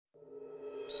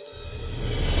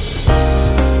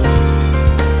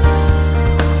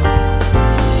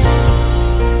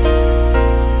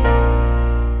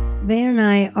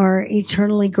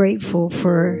eternally grateful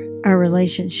for our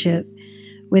relationship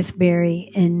with Barry.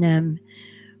 And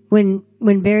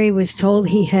when Barry was told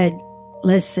he had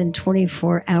less than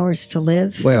 24 hours to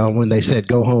live. Well, when they said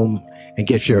go home and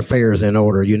get your affairs in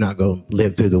order, you're not going to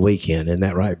live through the weekend. Isn't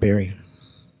that right, Barry?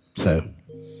 So.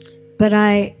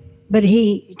 But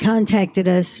he contacted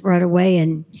us right away,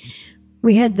 and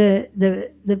we had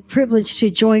the privilege to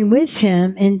join with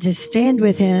him and to stand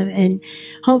with him and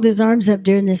hold his arms up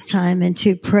during this time and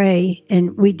to pray.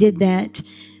 And we did that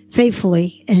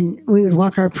faithfully, and we would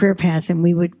walk our prayer path and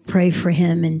we would pray for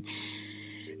him. And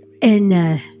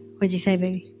what'd you say,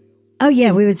 baby? Oh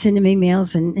yeah, we would send him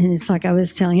emails, and it's like I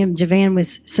was telling him, Javan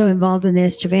was so involved in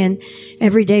this. Javan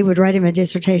every day would write him a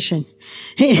dissertation.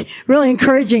 Really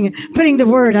encouraging, putting the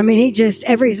word. I mean, he just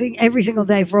every single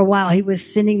day for a while he was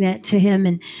sending that to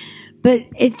him. But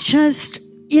it just,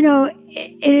 it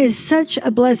is such a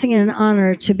blessing and an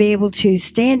honor to be able to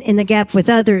stand in the gap with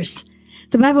others.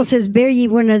 The Bible says, bear ye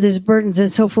one another's burdens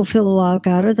and so fulfill the law of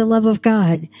God, or the love of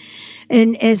God.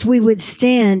 And as we would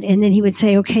stand, and then he would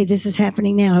say, okay, this is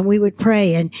happening now. And we would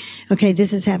pray, and okay,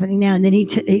 this is happening now. And then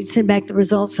he'd send back the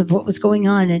results of what was going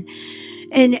on.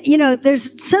 And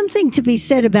there's something to be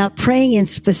said about praying in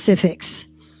specifics,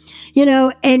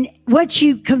 and what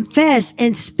you confess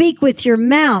and speak with your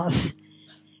mouth,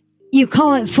 you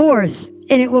call it forth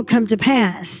and it will come to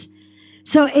pass.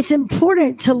 So it's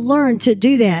important to learn to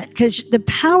do that, because the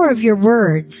power of your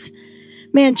words,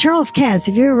 man, Charles Capps,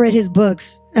 have you ever read his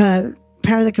books,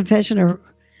 Power of the Confession, or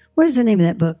what is the name of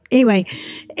that book? Anyway,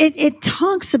 it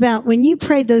talks about when you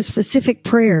pray those specific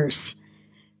prayers,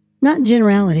 not in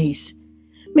generalities.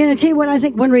 Man, I tell you what, I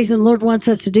think one reason the Lord wants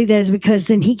us to do that is because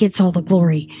then he gets all the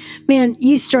glory. Man,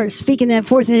 you start speaking that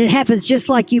forth and it happens just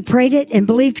like you prayed it and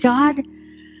believed God.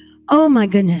 Oh my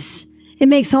goodness. It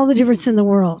makes all the difference in the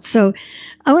world. So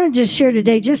I want to just share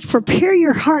today, just prepare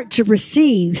your heart to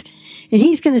receive. And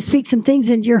he's going to speak some things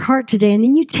into your heart today. And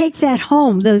then you take that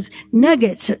home, those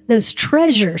nuggets, those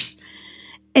treasures,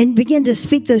 and begin to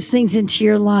speak those things into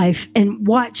your life and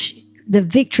watch the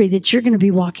victory that you're going to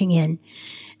be walking in,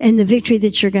 and the victory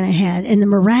that you're going to have, and the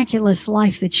miraculous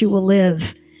life that you will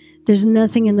live. There's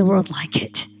nothing in the world like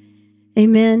it.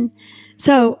 Amen.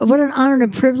 So what an honor and a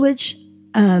privilege.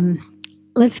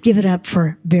 Let's give it up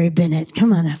for Barry Bennett.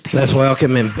 Come on up, Barry. Let's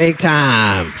welcome him big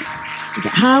time.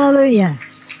 Hallelujah.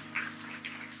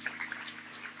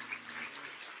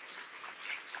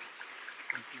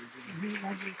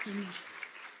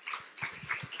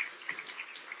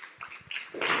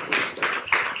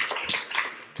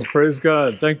 Well, praise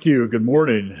God. Thank you. Good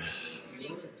morning.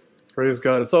 Praise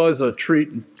God. It's always a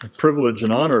treat, a privilege,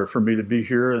 and honor for me to be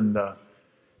here and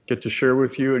get to share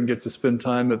with you and get to spend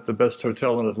time at the best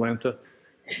hotel in Atlanta,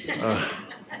 Van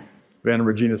and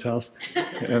Regina's house,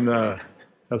 and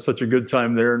have such a good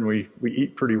time there. And we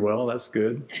eat pretty well. That's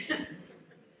good.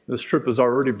 This trip is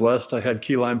already blessed. I had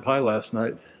key lime pie last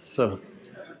night, so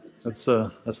that's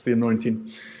the anointing.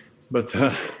 But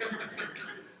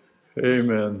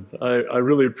amen. I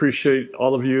really appreciate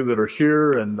all of you that are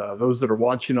here and those that are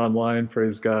watching online.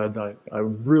 Praise God. I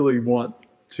really want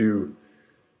to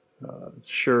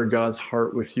share God's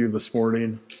heart with you this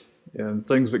morning and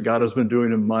things that God has been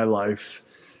doing in my life.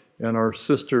 And our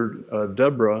sister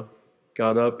Deborah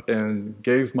got up and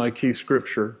gave my key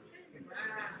scripture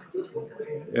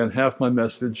and half my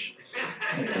message.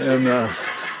 And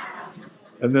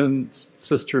then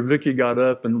Sister Vicky got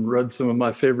up and read some of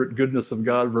my favorite goodness of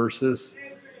God verses.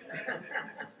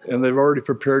 And they've already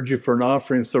prepared you for an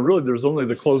offering. So really, there's only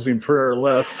the closing prayer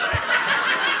left.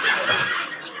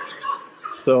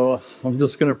 So I'm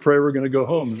just going to pray we're going to go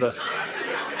home.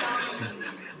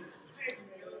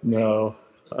 No,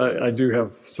 I do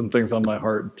have some things on my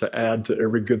heart to add to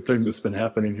every good thing that's been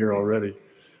happening here already.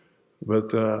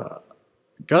 But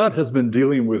God has been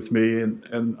dealing with me,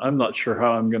 and I'm not sure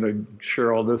how I'm going to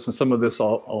share all this, and some of this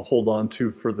I'll hold on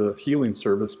to for the healing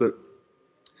service. But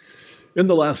in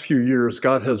the last few years,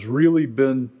 God has really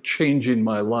been changing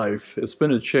my life. It's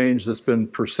been a change that's been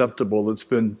perceptible, it's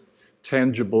been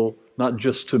tangible, not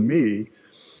just to me,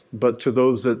 but to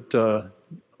those that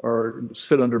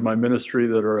sit under my ministry,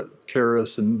 that are at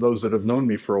Charis, and those that have known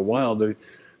me for a while. They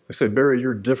say, Barry,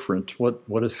 you're different.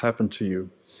 What has happened to you?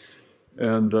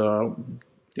 And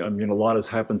I mean, a lot has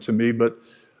happened to me, but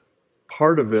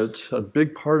part of it, a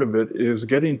big part of it, is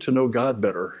getting to know God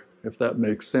better, if that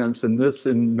makes sense. And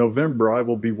in November, I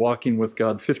will be walking with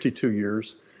God 52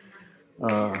 years.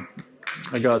 I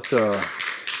got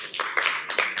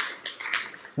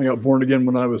born again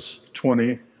when I was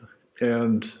 20,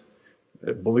 and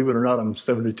believe it or not, I'm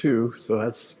 72, so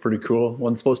that's pretty cool.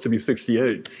 One's supposed to be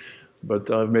 68,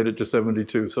 but I've made it to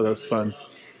 72, so that's fun.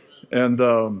 And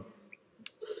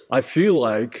I feel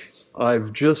like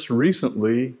I've just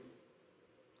recently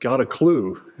got a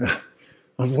clue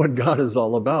of what God is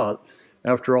all about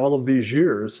after all of these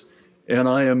years. And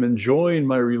I am enjoying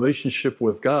my relationship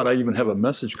with God. I even have a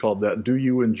message called that, Do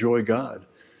You Enjoy God?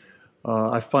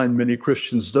 I find many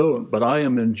Christians don't, but I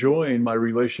am enjoying my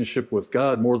relationship with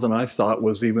God more than I thought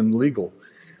was even legal.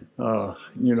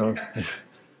 It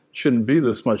shouldn't be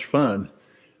this much fun,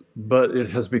 but it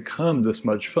has become this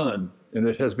much fun, and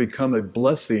it has become a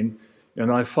blessing.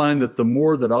 And I find that the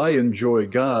more that I enjoy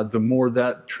God, the more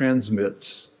that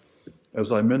transmits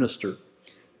as I minister.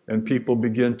 And people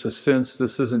begin to sense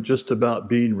this isn't just about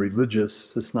being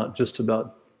religious. It's not just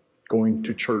about going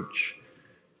to church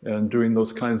and doing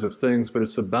those kinds of things, but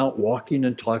it's about walking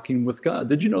and talking with God.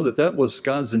 Did you know that that was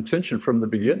God's intention from the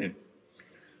beginning?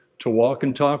 To walk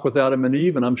and talk with Adam and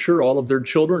Eve, and I'm sure all of their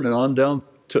children and on down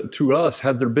to us,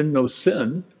 had there been no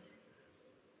sin,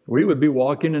 we would be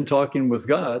walking and talking with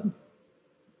God,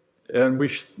 and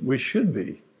we should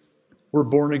be. We're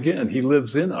born again. He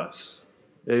lives in us.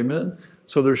 Amen?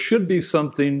 So there should be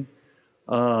something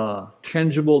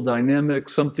tangible, dynamic,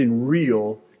 something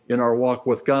real in our walk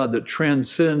with God that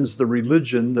transcends the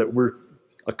religion that we're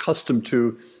accustomed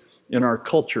to in our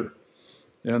culture.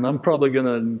 And I'm probably going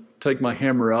to take my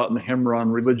hammer out and hammer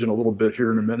on religion a little bit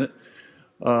here in a minute.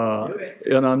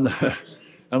 And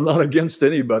I'm not against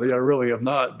anybody. I really am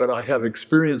not. But I have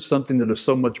experienced something that is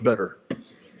so much better.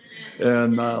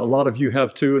 And a lot of you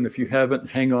have too. And if you haven't,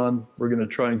 hang on. We're going to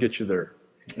try and get you there.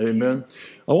 Amen.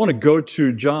 I want to go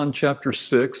to John chapter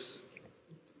 6.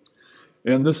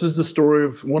 And this is the story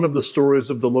of one of the stories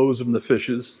of the loaves and the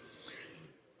fishes.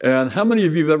 And how many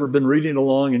of you have ever been reading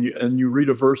along and you read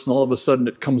a verse and all of a sudden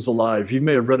it comes alive? You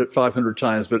may have read it 500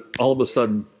 times, but all of a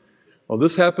sudden, well,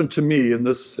 this happened to me in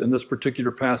this particular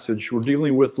passage. We're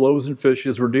dealing with loaves and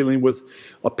fishes. We're dealing with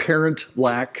apparent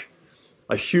lack,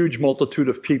 a huge multitude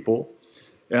of people,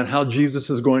 and how Jesus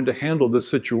is going to handle this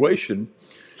situation.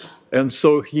 And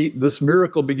so this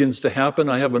miracle begins to happen.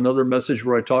 I have another message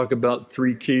where I talk about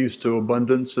 3 keys to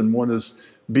abundance, and one is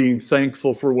being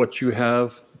thankful for what you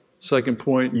have. Second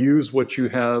point, use what you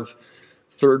have.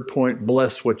 Third point,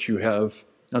 bless what you have.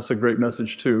 That's a great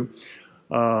message too.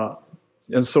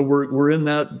 And so we're in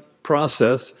that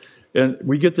process, and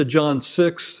we get to John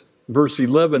 6, verse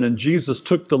 11, and Jesus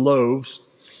took the loaves,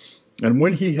 and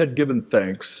when he had given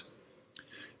thanks,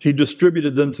 he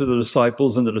distributed them to the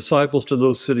disciples, and the disciples to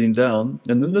those sitting down.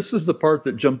 And then this is the part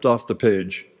that jumped off the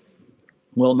page.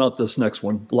 Well, not this next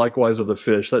one. Likewise of the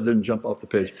fish. That didn't jump off the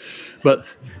page. But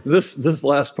this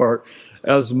last part,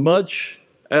 as much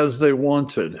as they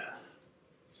wanted.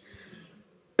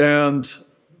 And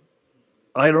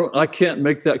I can't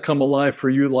make that come alive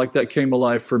for you like that came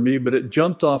alive for me, but it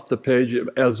jumped off the page,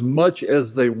 as much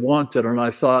as they wanted. And I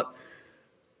thought,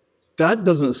 that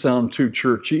doesn't sound too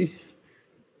churchy.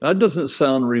 That doesn't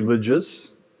sound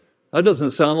religious. That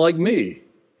doesn't sound like me.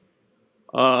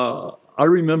 I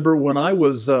remember when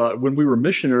when we were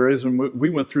missionaries, and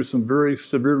we went through some very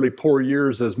severely poor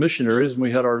years as missionaries, and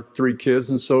we had our 3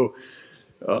 kids, and so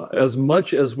as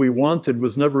much as we wanted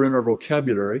was never in our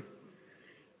vocabulary.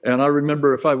 And I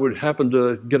remember if I would happen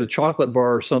to get a chocolate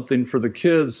bar or something for the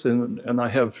kids, and I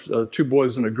have 2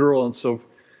 boys and a girl, and so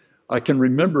I can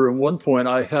remember at one point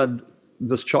I had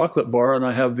this chocolate bar, and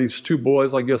I have these 2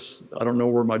 boys. I guess, I don't know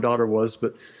where my daughter was,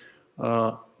 but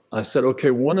I said, okay,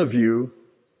 one of you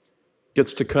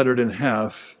gets to cut it in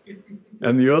half,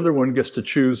 and the other one gets to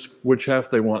choose which half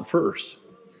they want first.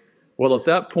 Well, at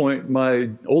that point,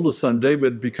 my oldest son,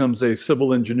 David, becomes a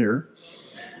civil engineer,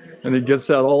 and he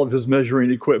gets out all of his measuring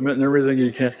equipment and everything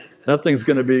he can. That's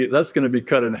going to be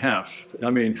cut in half. I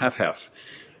mean, half.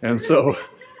 And so...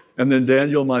 And then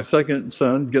Daniel, my second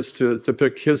son, gets to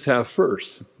pick his half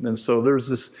first. And so there's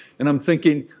this, and I'm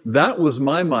thinking, that was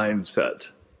my mindset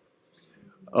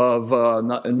of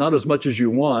not as much as you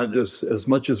want, as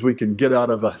much as we can get out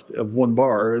of one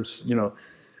bar.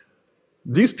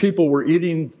 These people were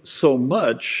eating so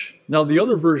much. Now the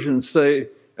other versions say,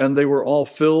 and they were all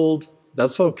filled.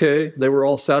 That's okay. They were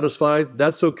all satisfied.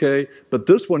 That's okay. But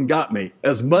this one got me,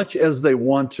 as much as they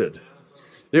wanted.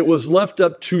 It was left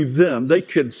up to them. They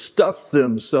could stuff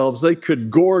themselves. They could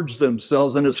gorge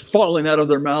themselves, and it's falling out of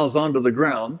their mouths onto the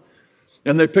ground.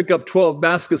 And they pick up 12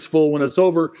 baskets full when it's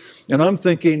over. And I'm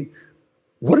thinking,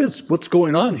 what's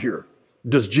going on here?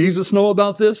 Does Jesus know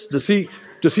about this? Does he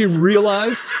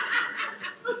realize?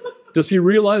 Does he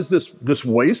realize this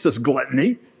waste, this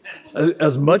gluttony,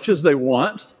 as much as they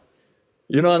want?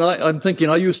 And I'm thinking,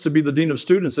 I used to be the dean of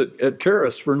students at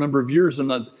Charis for a number of years,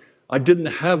 and I didn't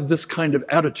have this kind of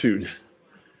attitude.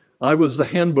 I was the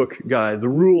handbook guy, the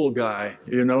rule guy,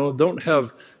 don't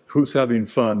have who's having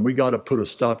fun. We got to put a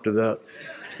stop to that,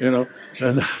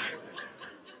 and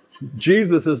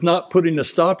Jesus is not putting a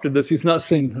stop to this. He's not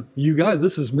saying, you guys,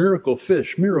 this is miracle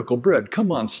fish, miracle bread.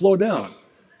 Come on, slow down.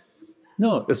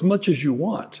 No, as much as you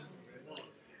want.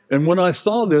 And when I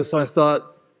saw this, I thought,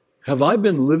 have I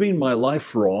been living my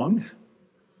life wrong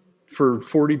for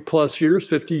 40 plus years,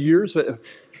 50 years?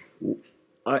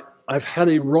 I've had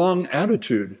a wrong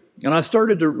attitude. And I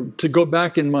started to go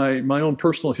back in my own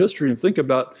personal history and think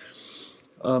about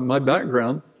my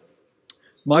background.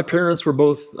 My parents were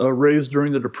both raised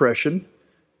during the Depression,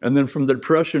 and then from the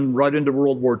Depression right into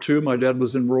World War II. My dad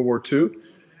was in World War II.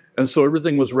 And so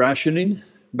everything was rationing.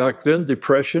 Back then,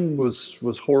 Depression was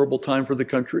a horrible time for the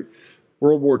country.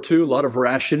 World War II, a lot of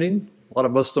rationing. A lot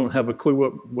of us don't have a clue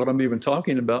what I'm even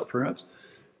talking about, perhaps,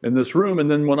 in this room. And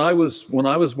then when I was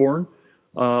born,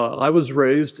 I was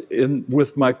raised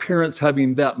with my parents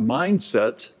having that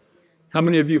mindset. How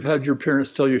many of you have had your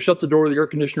parents tell you, shut the door, the air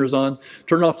conditioner's on,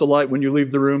 turn off the light when you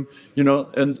leave the room,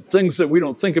 and things that we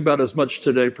don't think about as much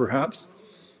today, perhaps.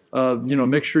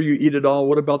 Make sure you eat it all.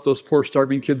 What about those poor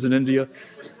starving kids in India?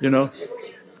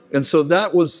 And so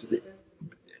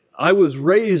I was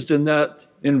raised in that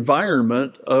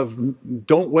environment of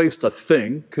don't waste a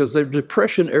thing, because they're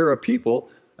Depression era people,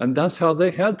 and that's how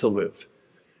they had to live.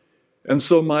 And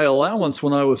so my allowance,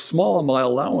 when I was small, my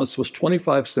allowance was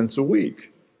 25 cents a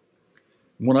week.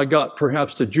 When I got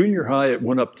perhaps to junior high, it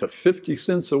went up to 50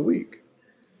 cents a week.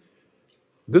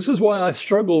 This is why I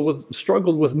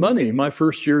struggled with money my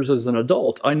first years as an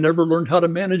adult. I never learned how to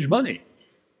manage money.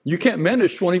 You can't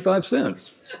manage 25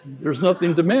 cents. There's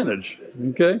nothing to manage,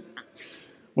 okay?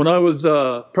 When I was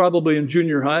probably in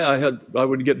junior high, I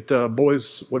would get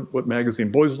what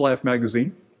magazine? Boys Life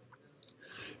magazine.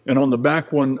 And on the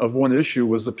back of one issue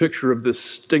was a picture of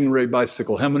this Stingray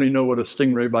bicycle. How many know what a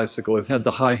Stingray bicycle is? It had the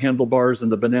high handlebars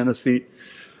and the banana seat,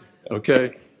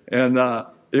 okay? And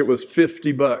it was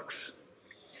 $50.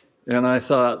 And I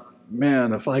thought,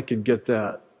 man, if I could get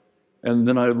that. And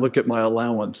then I look at my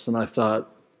allowance and I thought,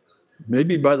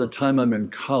 maybe by the time I'm in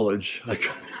college, I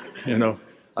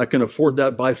can afford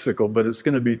that bicycle, but it's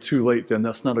going to be too late then.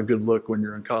 That's not a good look when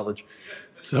you're in college.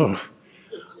 So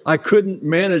I couldn't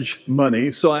manage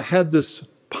money, so I had this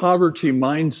poverty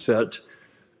mindset.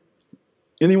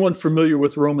 Anyone familiar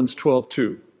with Romans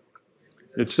 12:2?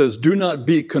 It says, do not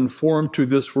be conformed to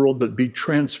this world, but be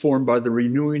transformed by the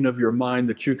renewing of your mind,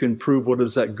 that you can prove what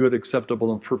is that good,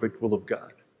 acceptable, and perfect will of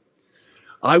God.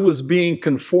 I was being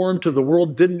conformed to the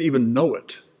world, didn't even know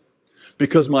it,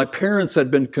 because my parents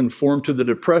had been conformed to the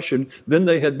Depression, then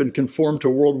they had been conformed to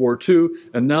World War II,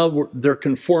 and now they're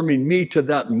conforming me to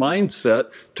that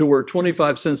mindset to where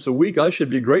 25 cents a week, I should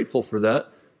be grateful for that.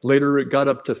 Later it got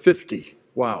up to 50.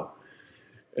 Wow.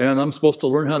 And I'm supposed to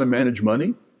learn how to manage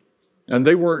money. And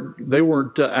they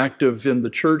weren't active in the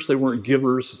church. They weren't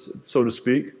givers, so to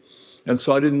speak. And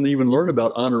so I didn't even learn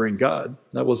about honoring God.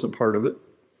 That wasn't part of it.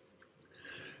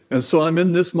 And so I'm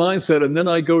in this mindset, and then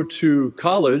I go to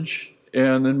college,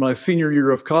 and in my senior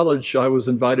year of college, I was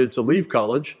invited to leave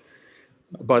college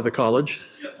by the college.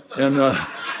 And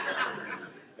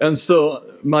so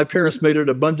my parents made it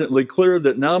abundantly clear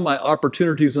that now my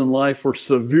opportunities in life were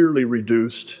severely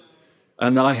reduced.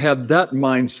 And I had that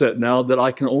mindset now that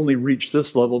I can only reach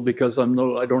this level because I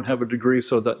don't have a degree,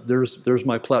 so that there's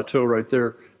my plateau right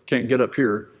there. Can't get up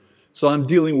here. So I'm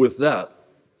dealing with that.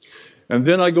 And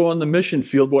then I go on the mission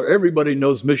field where everybody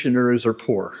knows missionaries are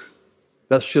poor.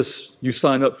 That's just, you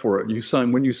sign up for it.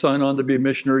 When you sign on to be a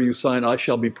missionary, you sign, I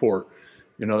shall be poor.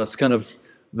 That's kind of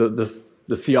the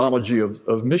theology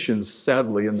of missions,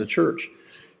 sadly, in the church.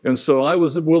 And so I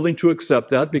was willing to accept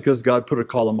that because God put a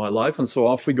call on my life. And so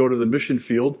off we go to the mission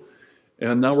field.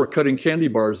 And now we're cutting candy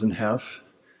bars in half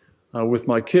with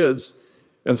my kids.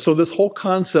 And so this whole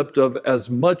concept of as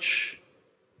much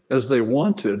as they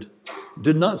wanted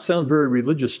did not sound very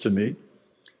religious to me.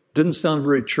 Didn't sound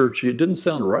very churchy. It didn't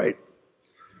sound right.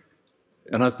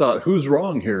 And I thought, who's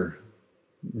wrong here?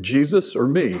 Jesus or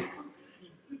me?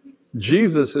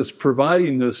 Jesus is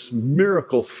providing this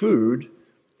miracle food,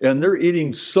 and they're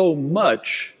eating so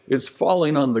much, it's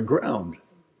falling on the ground.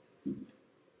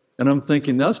 And I'm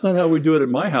thinking, that's not how we do it at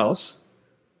my house.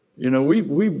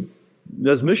 We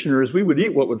as missionaries, we would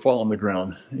eat what would fall on the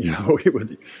ground. We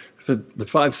would, the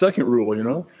 5-second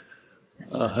rule,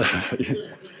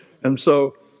 And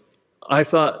so I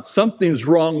thought, something's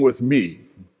wrong with me.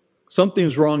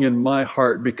 Something's wrong in my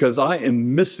heart because I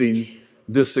am missing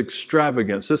this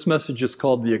extravagance. This message is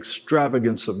called the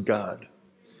extravagance of God.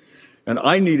 And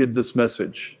I needed this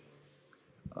message.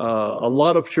 A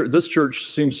lot of this church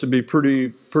seems to be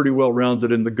pretty well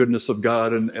rounded in the goodness of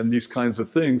God and these kinds of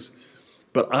things.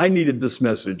 But I needed this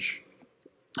message,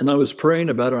 and I was praying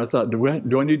about it. I thought,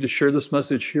 do I need to share this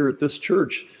message here at this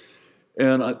church?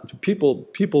 And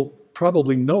people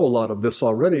probably know a lot of this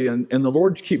already, and the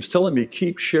Lord keeps telling me,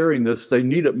 keep sharing this. They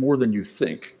need it more than you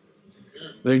think.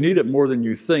 They need it more than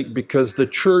you think, because the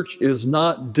church is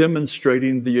not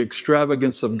demonstrating the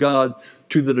extravagance of God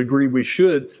to the degree we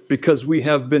should, because we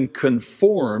have been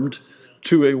conformed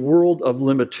to a world of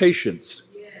limitations,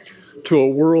 to a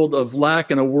world of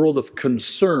lack and a world of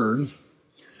concern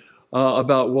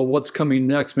about, well, what's coming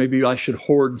next? Maybe I should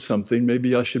hoard something.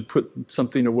 Maybe I should put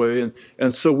something away.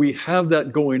 And so we have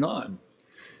that going on.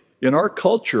 In our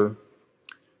culture,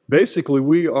 basically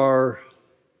we are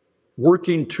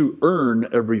working to earn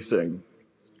everything.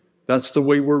 That's the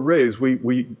way we're raised.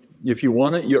 We if you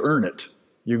want it, you earn it.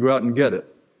 You go out and get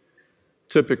it,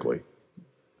 typically.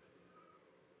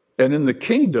 And in the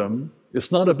kingdom,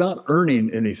 it's not about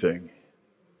earning anything.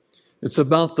 It's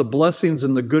about the blessings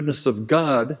and the goodness of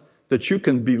God that you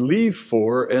can believe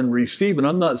for and receive. And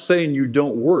I'm not saying you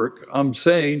don't work. I'm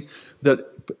saying that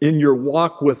in your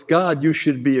walk with God, you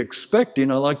should be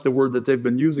expecting, I like the word that they've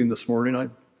been using this morning, I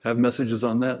have messages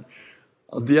on that,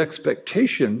 the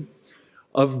expectation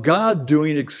of God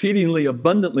doing exceedingly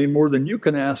abundantly more than you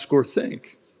can ask or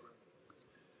think.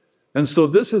 And so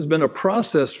this has been a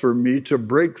process for me to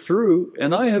break through,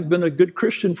 and I have been a good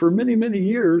Christian for many, many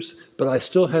years, but I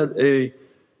still had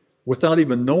without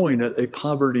even knowing it, a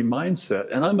poverty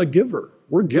mindset. And I'm a giver.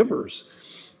 We're givers.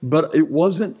 But it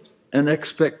wasn't an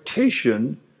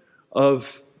expectation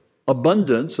of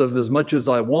abundance, of as much as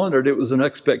I wanted. It was an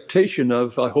expectation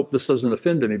of, I hope this doesn't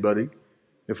offend anybody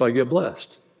if I get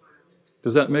blessed.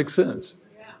 Does that make sense?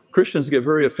 Yeah. Christians get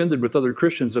very offended with other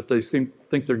Christians if they think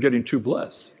they're getting too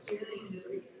blessed.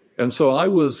 And so I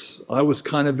was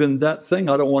kind of in that thing.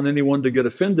 I don't want anyone to get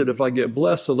offended if I get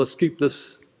blessed, so let's keep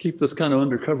this kind of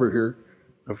undercover here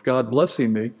of God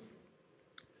blessing me.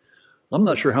 I'm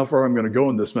not sure how far I'm going to go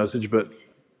in this message, but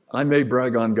I may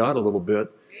brag on God a little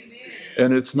bit. Amen.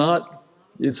 And it's not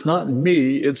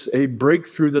me, it's a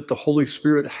breakthrough that the Holy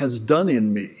Spirit has done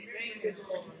in me.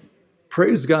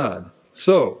 Praise God.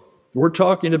 So, we're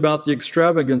talking about the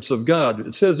extravagance of God.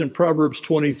 It says in Proverbs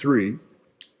 23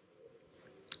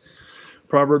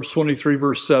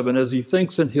 verse 7, as he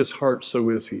thinks in his heart, so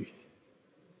is he.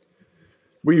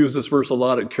 We use this verse a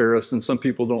lot at Charis, and some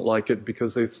people don't like it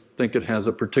because they think it has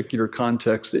a particular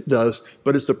context. It does,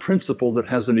 but it's a principle that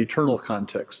has an eternal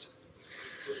context.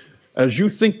 As you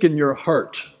think in your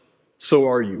heart, so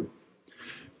are you.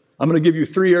 I'm going to give you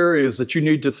 3 areas that you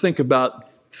need to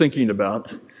thinking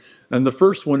about. And the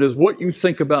first one is what you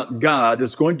think about God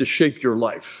is going to shape your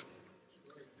life.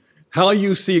 How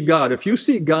you see God. If you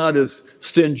see God as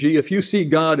stingy, if you see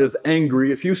God as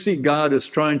angry, if you see God as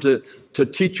trying to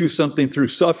teach you something through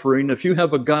suffering, if you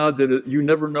have a God that you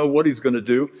never know what he's going to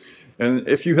do, and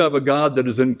if you have a God that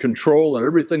is in control and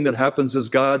everything that happens is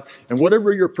God, and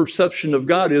whatever your perception of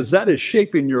God is, that is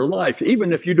shaping your life.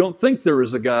 Even if you don't think there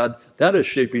is a God, that is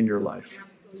shaping your life.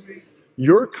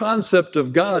 Your concept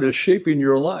of God is shaping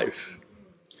your life.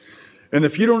 And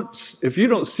if you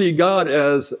don't see God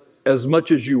as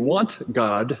much as you want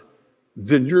God,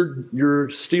 then you're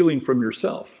stealing from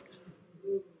yourself.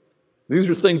 These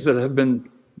are things that have been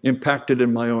impacted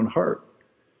in my own heart.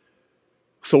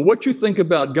 So what you think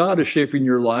about God is shaping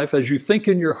your life. As you think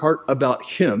in your heart about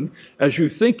him, as you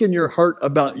think in your heart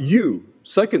about you.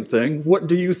 Second thing, what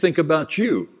do you think about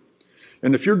you?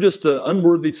 And if you're just an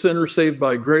unworthy sinner saved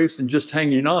by grace and just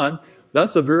hanging on,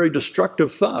 that's a very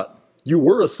destructive thought. You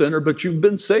were a sinner, but you've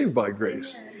been saved by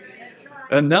grace.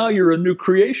 And now you're a new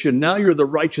creation. Now you're the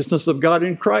righteousness of God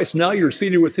in Christ. Now you're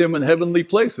seated with him in heavenly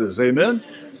places. Amen?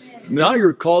 Now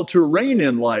you're called to reign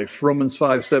in life, Romans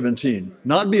 5:17.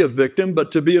 Not be a victim,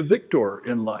 but to be a victor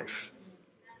in life.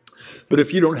 But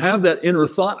if you don't have that inner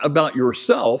thought about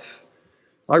yourself,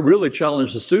 I really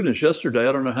challenged the students yesterday.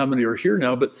 I don't know how many are here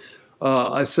now, but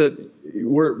I said,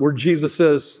 where Jesus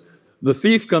says, the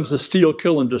thief comes to steal,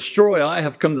 kill, and destroy. I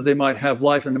have come that they might have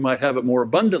life and they might have it more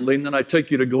abundantly. And then I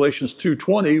take you to Galatians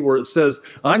 2:20, where it says,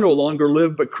 I no longer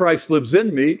live, but Christ lives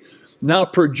in me. Now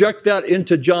project that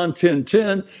into John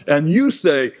 10:10, and you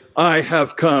say, I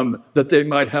have come that they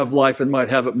might have life and might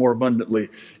have it more abundantly.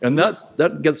 And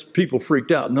that gets people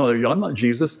freaked out. No, I'm not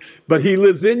Jesus, but he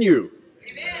lives in you.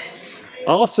 Amen.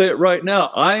 I'll say it right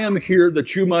now. I am here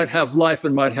that you might have life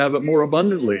and might have it more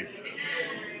abundantly.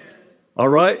 All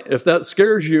right? If that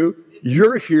scares you,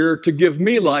 you're here to give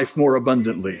me life more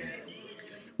abundantly.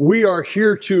 We are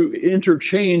here to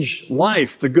interchange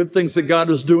life, the good things that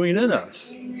God is doing in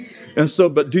us. And so,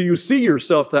 but do you see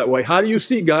yourself that way? How do you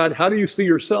see God? How do you see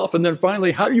yourself? And then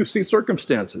finally, how do you see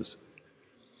circumstances?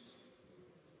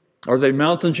 Are they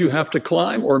mountains you have to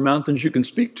climb or mountains you can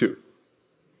speak to?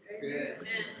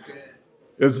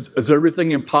 Is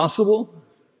everything impossible?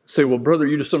 Say, well, brother,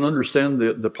 you just don't understand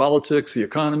the politics, the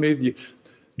economy.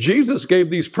 Jesus gave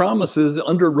these promises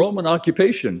under Roman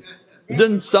occupation. It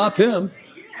didn't stop him.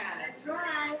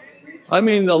 I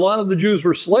mean, a lot of the Jews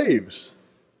were slaves.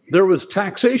 There was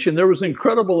taxation. There was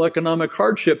incredible economic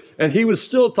hardship. And he was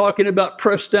still talking about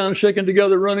pressed down, shaken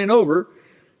together, running over.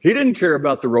 He didn't care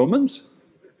about the Romans.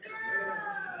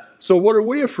 So what are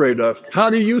we afraid of? How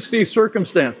do you see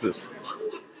circumstances?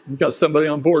 You've got somebody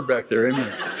on board back there.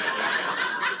 Amen.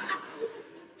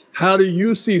 How do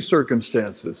you see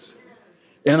circumstances?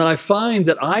 And I find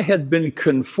that I had been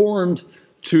conformed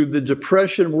to the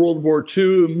Depression, World War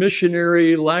II,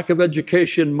 missionary, lack of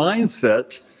education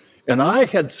mindset. And I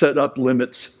had set up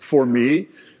limits for me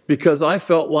because I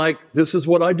felt like this is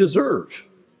what I deserve.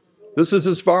 This is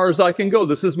as far as I can go.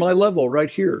 This is my level right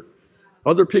here.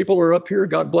 Other people are up here,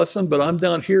 God bless them, but I'm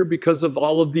down here because of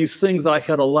all of these things I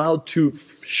had allowed to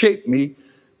shape me,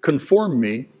 conform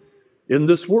me in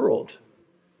this world.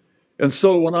 And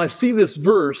so when I see this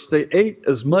verse, they ate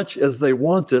as much as they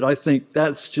wanted, I think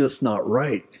that's just not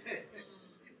right.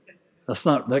 That's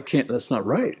not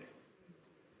right.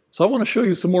 So I want to show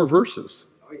you some more verses.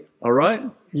 All right?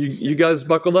 You guys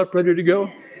buckled up, ready to go?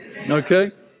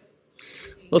 Okay.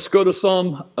 Let's go to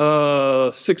Psalm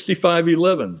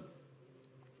 65:11.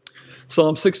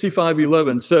 Psalm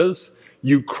 65:11 says,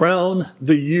 "You crown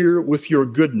the year with your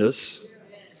goodness,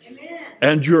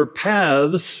 and your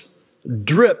paths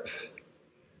drip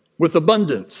with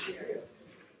abundance."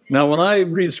 Now, when I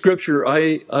read Scripture,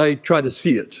 I try to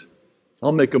see it.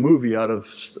 I'll make a movie out of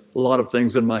a lot of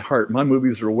things in my heart. My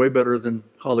movies are way better than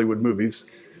Hollywood movies,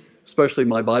 especially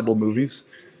my Bible movies.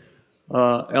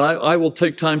 And I will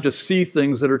take time to see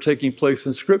things that are taking place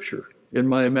in Scripture, in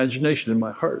my imagination, in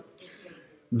my heart.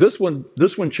 This one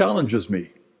challenges me.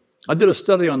 I did a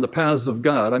study on the paths of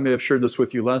God. I may have shared this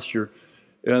with you last year.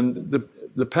 And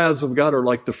the paths of God are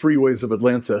like the freeways of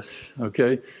Atlanta,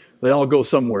 okay? They all go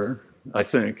somewhere, I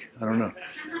think. I don't know.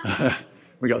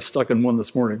 We got stuck in one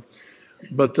this morning.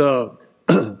 But the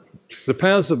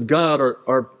paths of God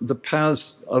are the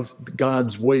paths of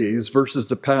God's ways versus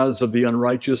the paths of the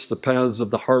unrighteous, the paths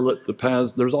of the harlot,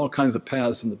 there's all kinds of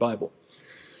paths in the Bible.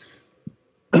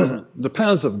 The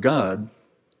paths of God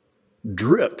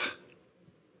drip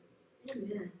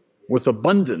with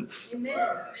abundance.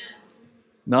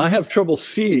 Now, I have trouble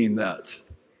seeing that.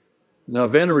 Now,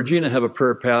 Van and Regina have a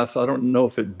prayer path. I don't know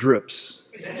if it drips.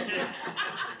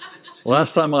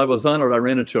 Last time I was on it, I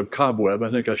ran into a cobweb. I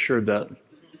think I shared that.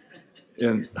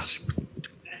 And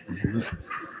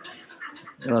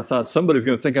I thought, somebody's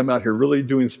going to think I'm out here really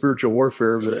doing spiritual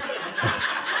warfare. But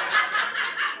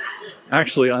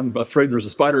actually, I'm afraid there's a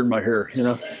spider in my hair, you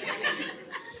know.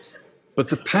 But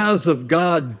the paths of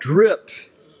God drip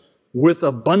with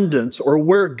abundance, or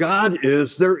where God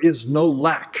is, there is no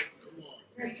lack.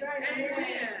 That's right.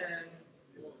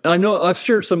 I know I've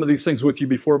shared some of these things with you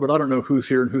before, but I don't know who's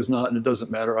here and who's not, and it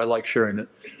doesn't matter. I like sharing it.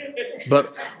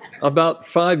 But about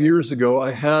 5 years ago,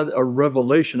 I had a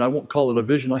revelation. I won't call it a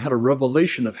vision. I had a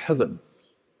revelation of heaven.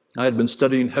 I had been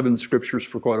studying heaven scriptures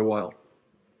for quite a while.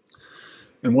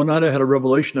 And one night I had a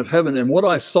revelation of heaven, and what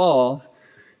I saw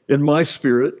in my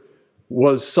spirit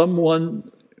was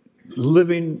someone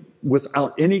living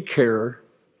without any care,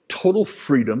 total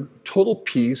freedom, total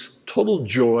peace, total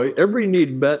joy, every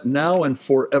need met now and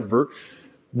forever,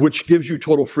 which gives you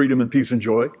total freedom and peace and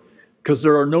joy, because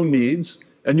there are no needs,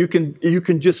 and you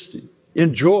can just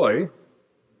enjoy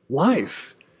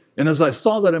life. And as I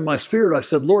saw that in my spirit, I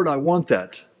said, Lord, I want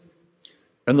that.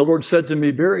 And the Lord said to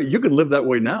me, Barry, you can live that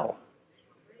way now.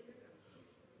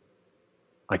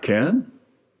 I can?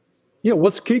 Yeah,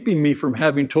 what's keeping me from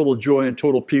having total joy and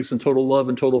total peace and total love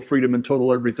and total freedom and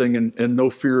total everything and no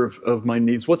fear of my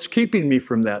needs? What's keeping me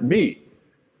from that? Me.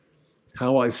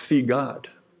 How I see God,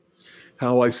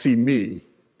 how I see me,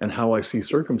 and how I see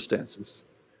circumstances.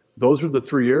 Those are the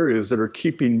three areas that are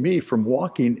keeping me from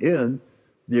walking in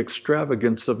the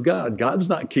extravagance of God. God's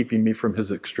not keeping me from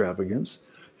his extravagance.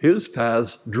 His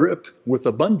paths drip with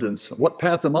abundance. What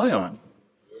path am I on?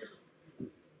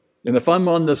 And if I'm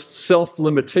on this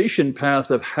self-limitation path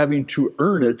of having to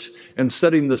earn it and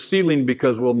setting the ceiling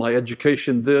because, well, my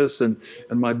education this and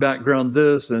my background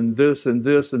this and this and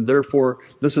this, and therefore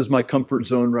this is my comfort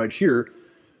zone right here.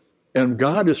 And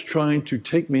God is trying to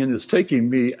take me and is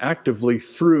taking me actively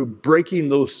through breaking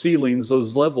those ceilings,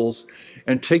 those levels,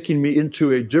 and taking me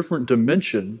into a different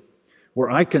dimension where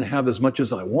I can have as much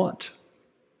as I want.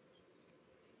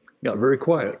 Got very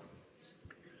quiet.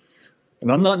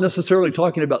 And I'm not necessarily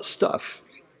talking about stuff.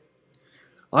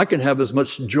 I can have as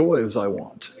much joy as I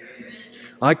want.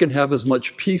 I can have as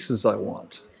much peace as I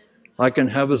want. I can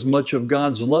have as much of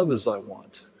God's love as I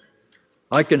want.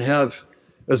 I can have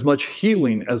as much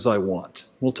healing as I want.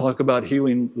 We'll talk about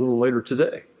healing a little later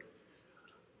today.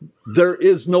 There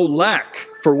is no lack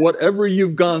for whatever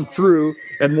you've gone through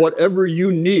and whatever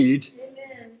you need.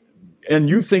 And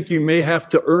you think you may have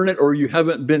to earn it, or you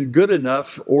haven't been good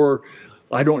enough, or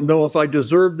I don't know if I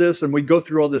deserve this, and we go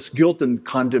through all this guilt and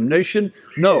condemnation.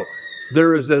 No,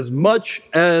 there is as much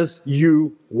as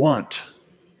you want.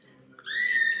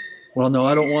 Well, no,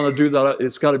 I don't want to do that.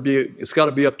 It's got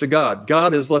to be up to God.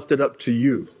 God has left it up to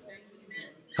you.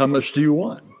 How much do you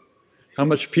want? How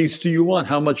much peace do you want?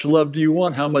 How much love do you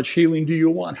want? How much healing do you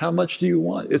want? How much do you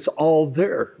want? It's all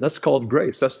there. That's called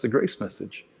grace. That's the grace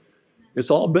message. It's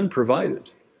all been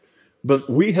provided. But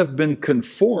we have been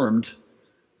conformed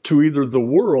to either the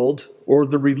world or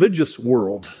the religious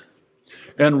world.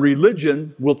 And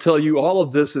religion will tell you all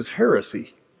of this is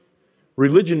heresy.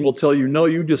 Religion will tell you, no,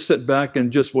 you just sit back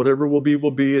and just whatever will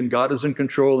be, and God is in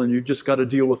control, and you just got to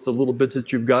deal with the little bit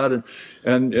that you've got,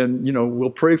 and you know, we'll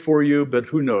pray for you, but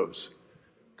who knows?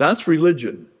 That's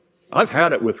religion. I've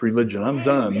had it with religion. I'm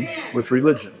done with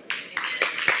religion.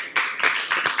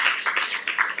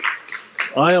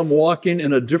 I am walking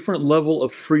in a different level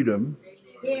of freedom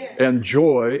and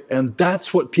joy, and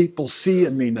that's what people see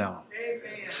in me now.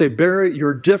 Say, Barry,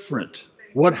 you're different.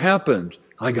 What happened?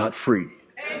 I got free.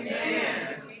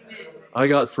 I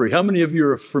got free. How many of you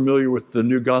are familiar with the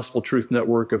New Gospel Truth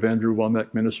Network of Andrew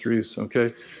Womack Ministries?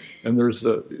 Okay, and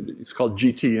it's called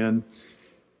GTN.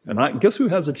 And guess who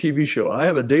has a TV show? I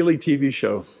have a daily TV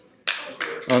show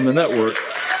on the network.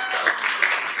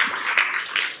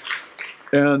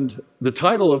 And the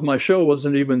title of my show I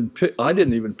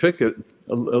didn't even pick it.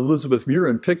 Elizabeth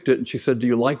Murin picked it, and she said, do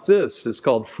you like this? It's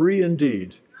called Free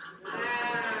Indeed.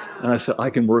 And I said, I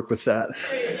can work with that.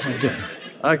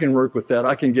 I can work with that.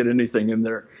 I can get anything in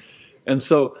there. And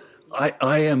so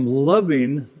I am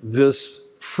loving this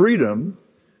freedom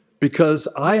because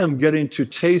I am getting to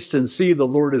taste and see the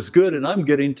Lord is good, and I'm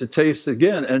getting to taste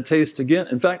again and taste again.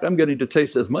 In fact, I'm getting to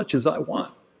taste as much as I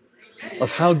want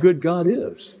of how good God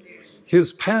is.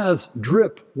 His paths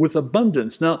drip with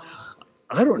abundance. Now,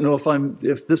 I don't know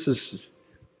if this is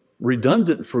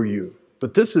redundant for you,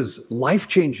 but this is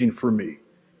life-changing for me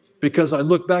because I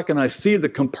look back and I see the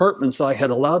compartments I had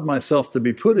allowed myself to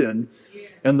be put in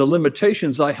and the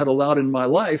limitations I had allowed in my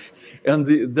life,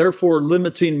 and therefore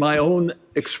limiting my own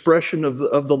expression of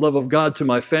the love of God to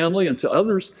my family and to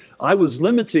others. I was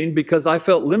limiting because I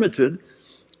felt limited.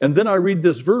 And then I read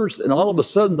this verse, and all of a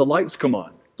sudden the lights come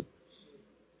on.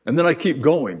 And then I keep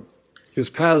going. His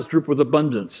paths drip with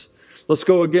abundance. Let's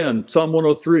go again. Psalm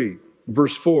 103,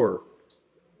 verse 4.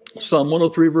 Psalm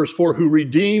 103, verse 4, who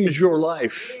redeems your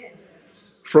life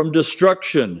from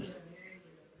destruction.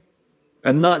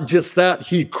 And not just that,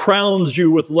 he crowns you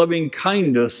with loving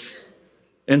kindness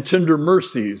and tender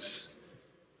mercies.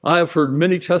 I have heard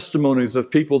many testimonies of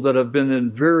people that have been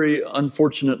in very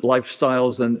unfortunate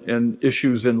lifestyles and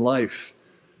issues in life.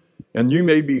 And you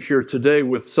may be here today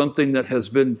with something that has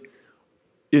been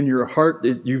in your heart.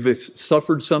 You've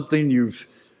suffered something.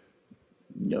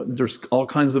 There's all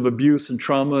kinds of abuse and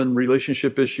trauma and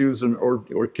relationship issues, or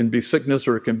it can be sickness,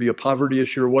 or it can be a poverty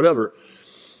issue, or whatever.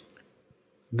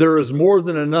 There is more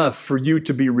than enough for you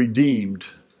to be redeemed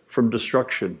from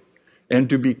destruction and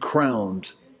to be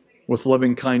crowned with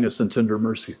loving kindness and tender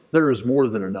mercy. There is more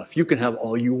than enough. You can have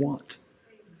all you want.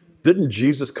 Didn't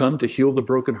Jesus come to heal the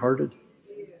brokenhearted?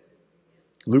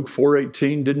 Luke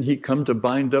 4:18, didn't he come to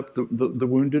bind up the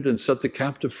wounded and set the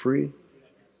captive free?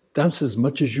 That's as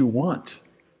much as you want.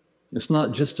 It's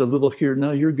not just a little here.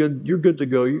 No, you're good to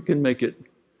go. You can make it.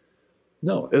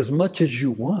 No, as much as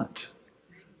you want.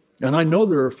 And I know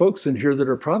there are folks in here that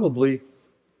are probably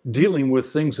dealing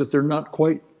with things that they're not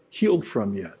quite healed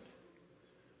from yet.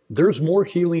 There's more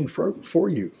healing for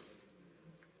you.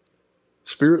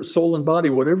 Spirit, soul, and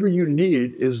body, whatever you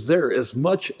need is there as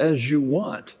much as you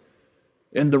want.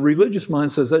 And the religious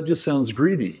mind says that just sounds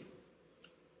greedy.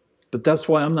 But that's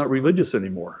why I'm not religious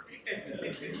anymore.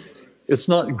 It's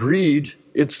not greed,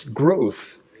 it's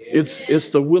growth. It's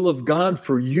the will of God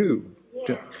for you.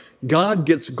 God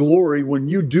gets glory when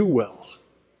you do well.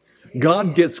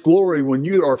 God gets glory when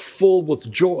you are full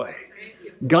with joy.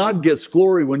 God gets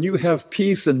glory when you have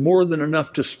peace and more than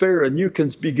enough to spare, and you can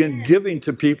begin giving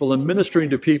to people and ministering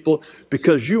to people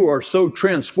because you are so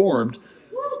transformed.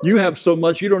 You have so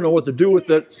much, you don't know what to do with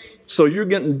it, so you're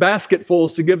getting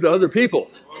basketfuls to give to other people.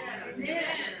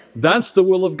 That's the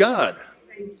will of God.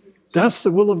 That's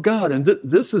the will of God. And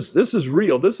this is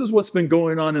real. This is what's been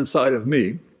going on inside of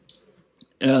me.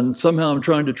 And somehow I'm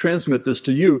trying to transmit this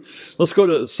to you. Let's go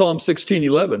to Psalm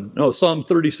 16:11. No, Psalm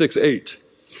 36:8.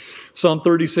 Psalm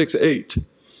 36:8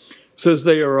 says,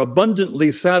 they are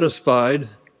abundantly satisfied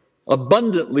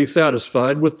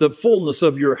with the fullness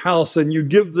of your house, and you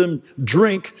give them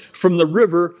drink from the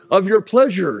river of your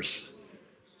pleasures.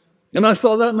 And I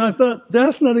saw that and I thought,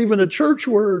 that's not even a church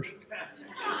word.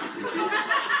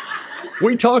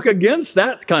 We talk against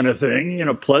that kind of thing,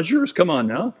 pleasures. Come on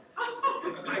now.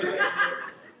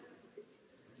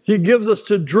 He gives us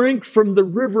to drink from the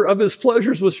river of his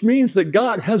pleasures, which means that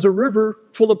God has a river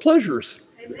full of pleasures.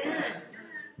 Amen.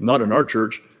 Not in our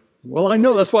church. Well, I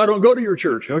know, that's why I don't go to your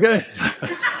church, okay?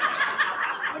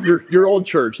 your old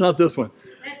church, not this one.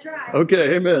 That's right.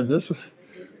 Okay, amen.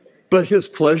 But his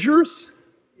pleasures,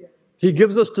 he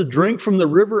gives us to drink from the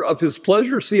river of his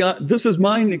pleasures. See, this is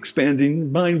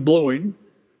mind-expanding, mind-blowing,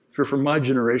 if you're from my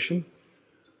generation.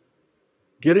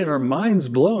 Getting our minds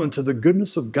blown to the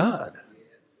goodness of God.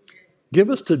 Give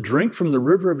us to drink from the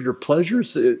river of your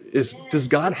pleasures. Does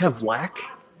God have lack?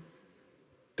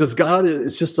 Does God,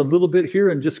 it's just a little bit here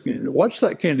and just watch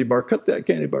that candy bar, cut that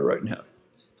candy bar right in half.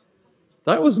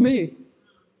 That was me.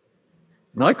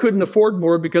 And I couldn't afford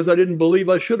more because I didn't believe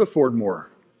I should afford more.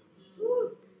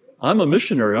 I'm a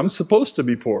missionary. I'm supposed to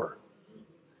be poor.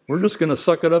 We're just going to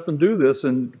suck it up and do this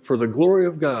and for the glory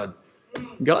of God.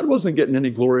 God wasn't getting any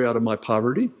glory out of my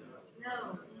poverty.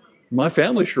 No. My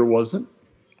family sure wasn't.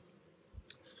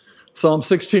 Psalm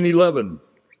 16:11.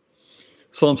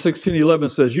 Psalm 16:11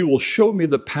 says, you will show me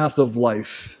the path of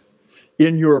life.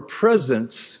 In your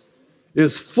presence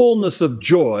is fullness of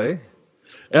joy.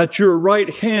 At your right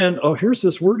hand, oh, here's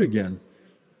this word again,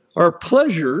 are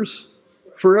pleasures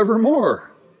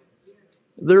forevermore.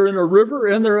 They're in a river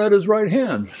and they're at his right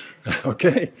hand.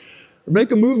 Okay?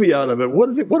 Make a movie out of it.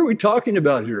 What are we talking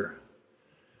about here?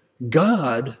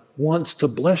 God wants to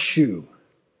bless you.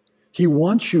 He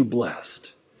wants you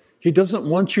blessed. He doesn't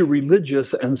want you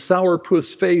religious and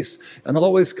sourpuss face and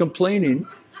always complaining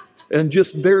and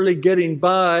just barely getting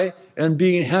by and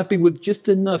being happy with just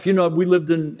enough. We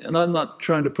lived in, and I'm not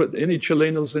trying to put any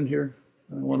Chilenos in here.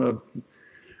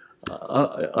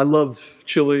 I love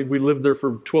Chile. We lived there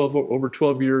for over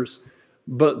 12 years.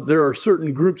 But there are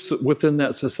certain groups within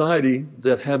that society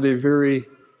that have a very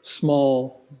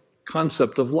small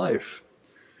concept of life.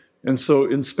 And so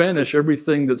in Spanish,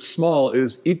 everything that's small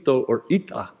is ito or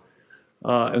ita.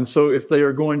 And so if they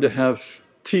are going to have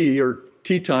tea or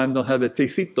tea time, they'll have a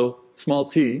tecito, small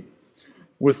tea,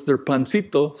 with their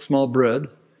pancito, small bread,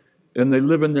 and they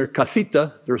live in their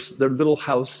casita, their little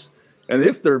house. And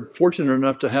if they're fortunate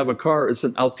enough to have a car, it's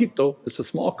an autito, it's a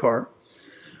small car.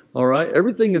 All right,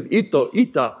 everything is ito,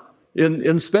 ita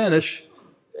in Spanish,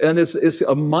 and it's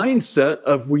a mindset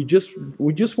of we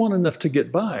just want enough to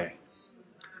get by.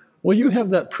 Well, you have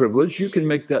that privilege, you can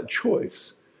make that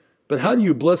choice. But how do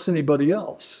you bless anybody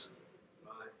else?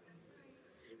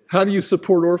 How do you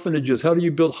support orphanages? How do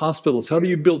you build hospitals? How do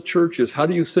you build churches? How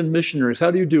do you send missionaries?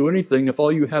 How do you do anything if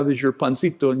all you have is your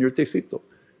pancito and your tecito?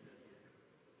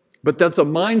 But that's a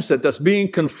mindset that's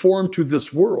being conformed to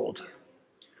this world,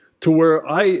 to where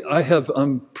I have,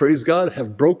 praise God,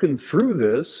 have broken through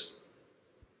this.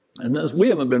 And we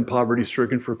haven't been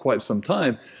poverty-stricken for quite some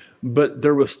time, but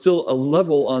there was still a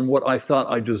level on what I thought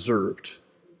I deserved.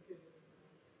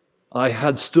 I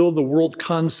had still the world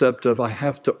concept of I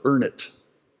have to earn it.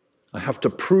 I have to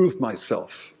prove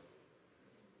myself.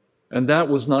 And that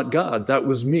was not God. That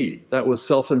was me. That was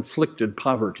self-inflicted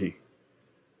poverty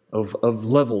of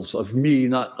levels of me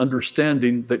not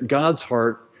understanding that God's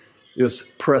heart is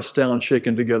pressed down,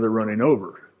 shaken together, running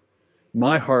over.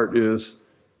 My heart is,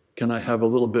 can I have a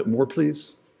little bit more,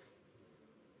 please?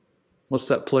 What's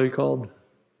that play called?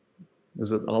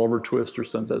 Is it Oliver Twist or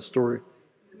something, that story?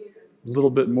 A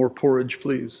little bit more porridge,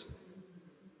 please.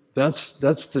 That's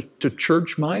the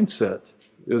church mindset,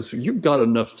 is you've got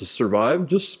enough to survive.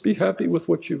 Just be happy with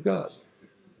what you've got.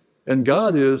 And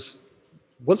God is,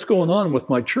 what's going on with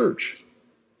my church?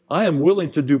 I am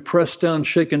willing to do pressed down,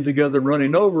 shaken together,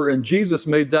 running over, and Jesus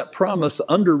made that promise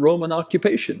under Roman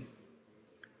occupation.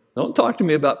 Don't talk to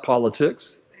me about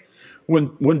politics.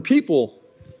 When people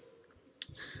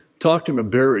talk to me,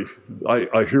 Barry,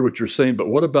 I hear what you're saying, but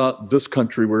what about this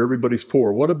country where everybody's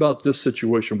poor? What about this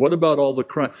situation? What about all the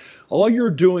crime? All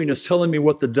you're doing is telling me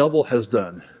what the devil has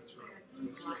done.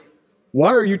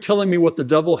 Why are you telling me what the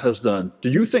devil has done? Do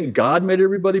you think God made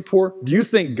everybody poor? Do you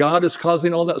think God is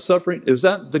causing all that suffering? Is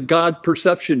that the God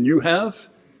perception you have?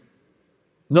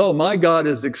 No, my God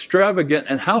is extravagant,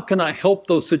 and how can I help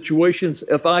those situations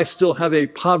if I still have a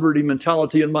poverty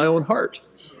mentality in my own heart?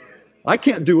 I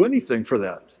can't do anything for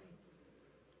that.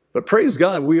 But praise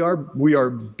God, we are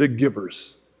big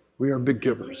givers. We are big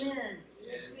givers. Amen.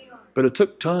 Yes, we are. But it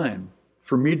took time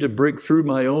for me to break through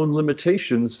my own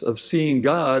limitations of seeing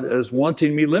God as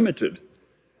wanting me limited.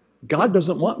 God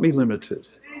doesn't want me limited.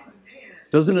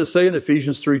 Doesn't it say in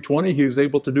Ephesians 3:20, He is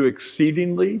able to do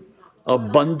exceedingly,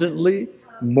 abundantly,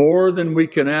 more than we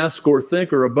can ask or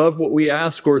think, or above what we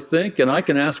ask or think? And I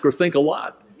can ask or think a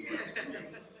lot.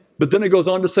 But then it goes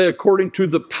on to say, according to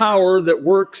the power that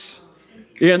works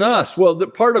in us. Well, the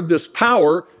part of this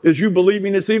power is you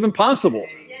believing it's even possible.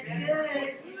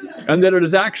 And that it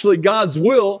is actually God's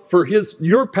will for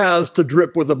your paths to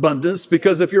drip with abundance,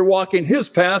 because if you're walking His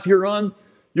path, you're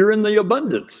in the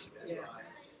abundance.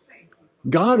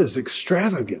 God is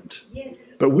extravagant.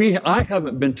 But I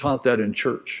haven't been taught that in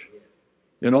church.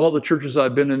 In all the churches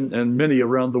I've been in, and many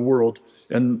around the world,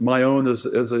 and my own as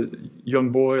a young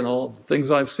boy, and all the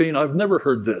things I've seen, I've never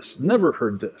heard this.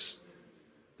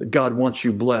 That God wants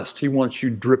you blessed. He wants you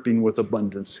dripping with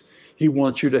abundance. He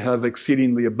wants you to have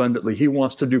exceedingly abundantly. He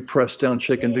wants to do pressed down,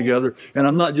 shaken together. And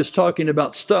I'm not just talking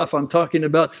about stuff. I'm talking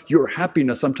about your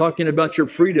happiness. I'm talking about your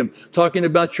freedom. I'm talking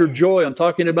about your joy. I'm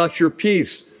talking about your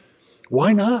peace.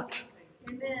 Why not?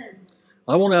 Amen.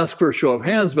 I won't ask for a show of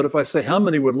hands, but if I say how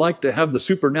many would like to have the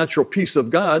supernatural peace of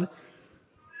God,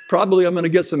 probably I'm going to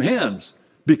get some hands,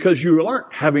 because you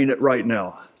aren't having it right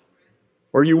now,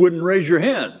 or you wouldn't raise your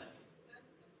hand.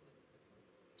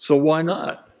 So why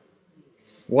not?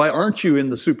 Why aren't you in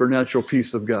the supernatural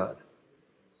peace of God?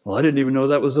 Well, I didn't even know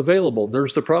that was available.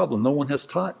 There's the problem. No one has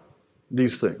taught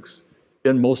these things.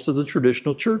 In most of the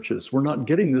traditional churches, we're not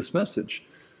getting this message.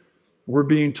 We're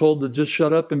being told to just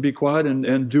shut up and be quiet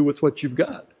and do with what you've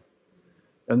got.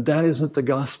 And that isn't the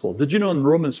gospel. Did you know in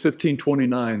Romans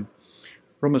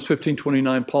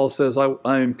 15:29, Paul says,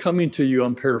 I am coming to you,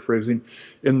 I'm paraphrasing,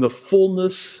 in the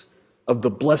fullness of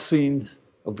the blessing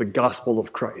of the gospel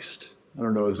of Christ. I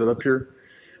don't know, is it up here?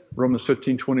 Romans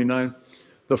 15:29.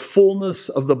 The fullness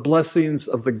of the blessings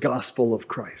of the gospel of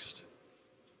Christ.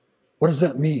 What does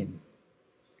that mean?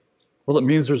 Well, it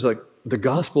means the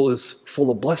gospel is full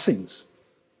of blessings.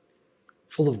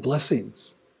 Full of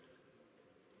blessings.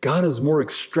 God is more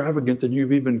extravagant than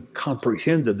you've even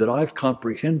comprehended, that I've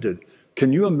comprehended.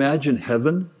 Can you imagine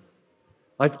heaven?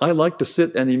 I like to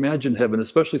sit and imagine heaven,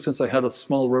 especially since I had a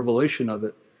small revelation of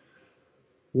it,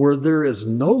 where there is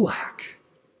no lack,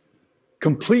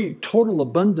 complete, total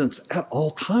abundance at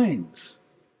all times.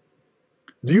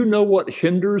 Do you know what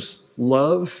hinders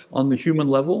love on the human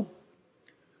level?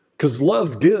 Because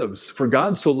love gives. For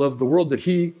God so loved the world that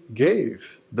He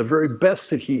gave the very best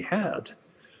that He had.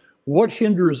 What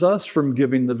hinders us from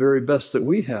giving the very best that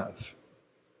we have?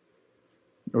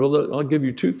 Well, I'll give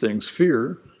you two things.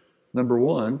 Fear, number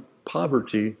one.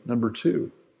 Poverty, number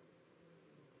two.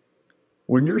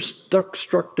 When you're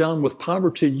struck down with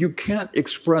poverty, you can't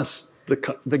express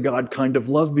the God kind of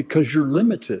love because you're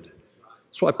limited.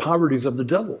 That's why poverty is of the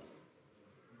devil.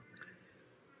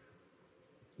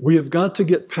 We have got to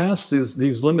get past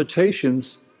these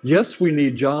limitations. Yes, we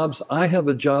need jobs. I have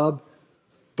a job,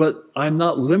 but I'm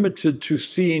not limited to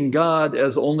seeing God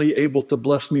as only able to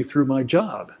bless me through my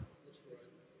job.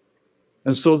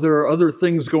 And so there are other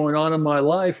things going on in my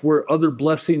life where other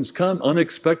blessings come,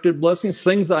 unexpected blessings,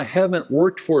 things I haven't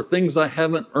worked for, things I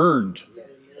haven't earned.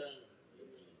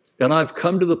 And I've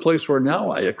come to the place where now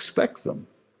I expect them.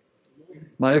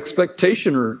 My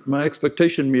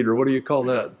expectation meter, what do you call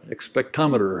that?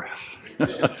 Expectometer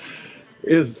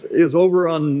is over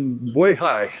on way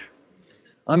high.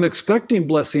 I'm expecting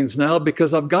blessings now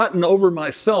because I've gotten over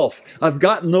myself. I've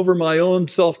gotten over my own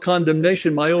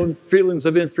self-condemnation, my own feelings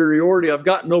of inferiority. I've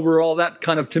gotten over all that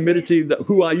kind of timidity,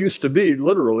 who I used to be,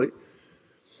 literally.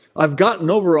 I've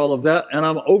gotten over all of that, and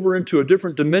I'm over into a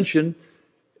different dimension,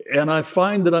 and I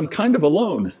find that I'm kind of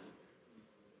alone.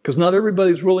 Because not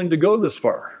everybody's willing to go this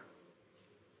far.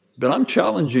 But I'm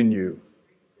challenging you.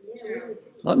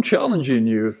 I'm challenging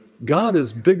you. God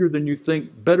is bigger than you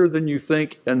think, better than you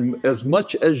think, and as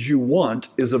much as you want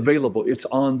is available. It's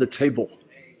on the table.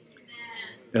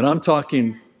 And I'm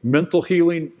talking mental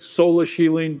healing, soulish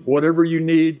healing, whatever you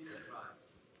need,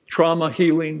 trauma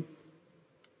healing,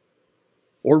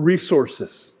 or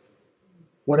resources.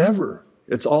 Whatever.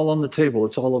 It's all on the table.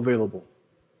 It's all available.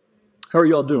 How are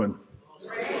y'all doing?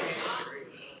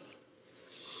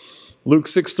 Luke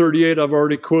 6:38, I've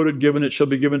already quoted, given it shall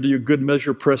be given to you, good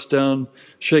measure, pressed down,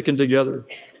 shaken together,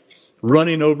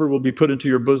 running over will be put into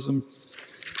your bosom.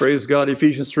 Praise God.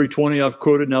 Ephesians 3:20, I've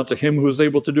quoted, now to Him who is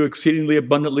able to do exceedingly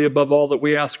abundantly above all that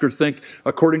we ask or think,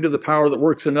 according to the power that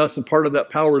works in us. And part of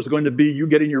that power is going to be you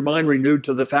getting your mind renewed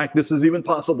to the fact this is even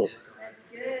possible. That's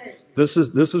good. This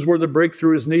is where the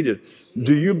breakthrough is needed.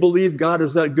 Do you believe God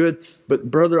is that good?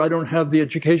 But brother, I don't have the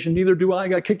education. Neither do I. I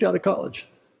got kicked out of college.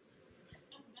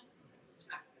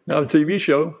 Now a TV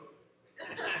show.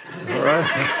 All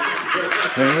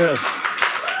right. Amen.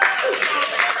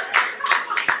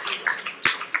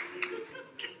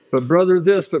 But brother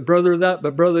this, but brother that,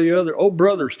 but brother the other. Oh,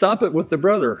 brother, stop it with the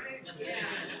brother.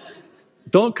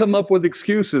 Don't come up with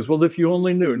excuses. Well, if you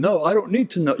only knew. No, I don't need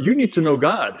to know. You need to know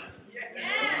God.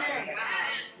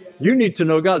 You need to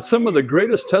know God. Some of the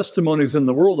greatest testimonies in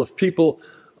the world of people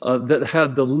that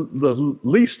had the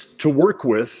least to work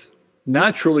with,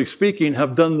 naturally speaking,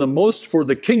 have done the most for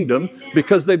the kingdom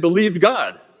because they believed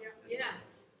God.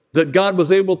 That God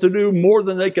was able to do more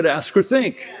than they could ask or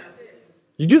think.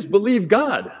 You just believe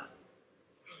God.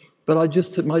 But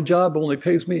my job only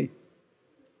pays me.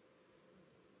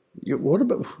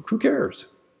 Who cares?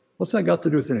 What's that got to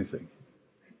do with anything?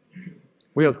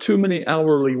 We have too many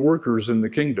hourly workers in the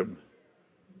kingdom.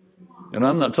 And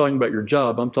I'm not talking about your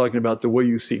job. I'm talking about the way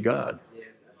you see God.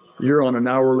 You're on an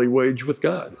hourly wage with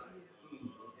God.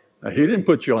 Now, He didn't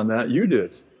put you on that. You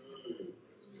did.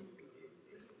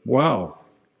 Wow.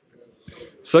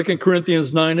 2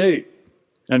 Corinthians 9:8.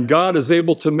 And God is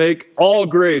able to make all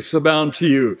grace abound to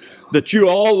you, that you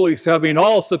always having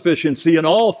all sufficiency in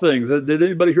all things. Did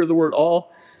anybody hear the word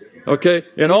all? Okay.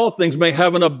 In all things may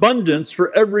have an abundance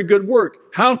for every good work.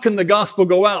 How can the gospel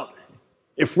go out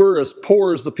if we're as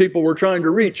poor as the people we're trying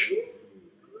to reach?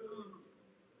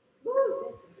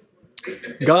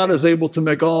 God is able to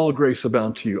make all grace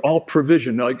abound to you, all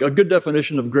provision. Now, a good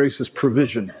definition of grace is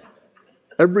provision.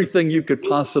 Everything you could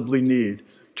possibly need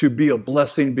to be a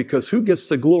blessing, because who gets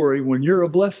the glory when you're a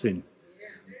blessing?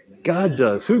 God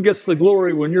does. Who gets the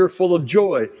glory when you're full of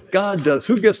joy? God does.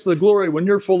 Who gets the glory when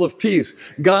you're full of peace?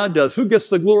 God does. Who gets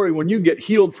the glory when you get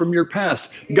healed from your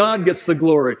past? God gets the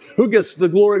glory. Who gets the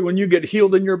glory when you get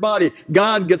healed in your body?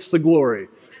 God gets the glory.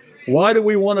 Why do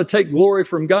we want to take glory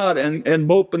from God and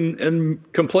mope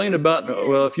and complain about,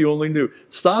 well, if you only knew?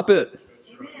 Stop it.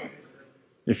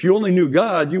 If you only knew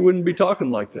God, you wouldn't be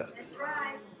talking like that. That's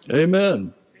right.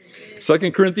 Amen.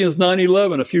 2 Corinthians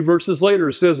 9:11, a few verses later,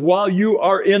 it says, while you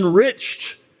are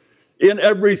enriched in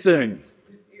everything.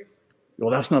 Well,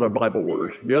 that's not a Bible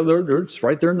word. Yeah, it's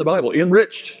right there in the Bible.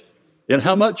 Enriched. In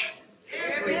how much?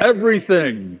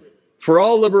 Everything. For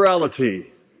all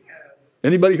liberality.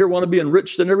 Anybody here want to be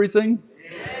enriched in everything?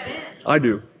 I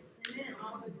do.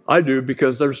 I do,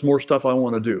 because there's more stuff I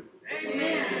want to do.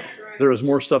 There is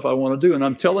more stuff I want to do. And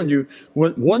I'm telling you,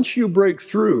 once you break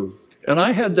through, and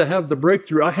I had to have the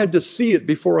breakthrough. I had to see it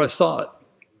before I saw it.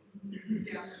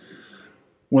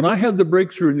 When I had the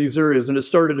breakthrough in these areas, and it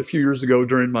started a few years ago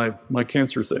during my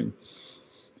cancer thing,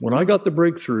 when I got the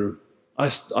breakthrough,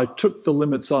 I took the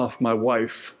limits off my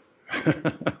wife. I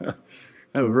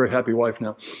have a very happy wife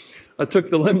now. I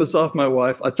took the limits off my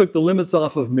wife. I took the limits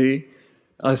off of me.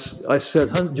 I said,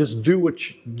 "Hun, just do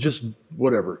just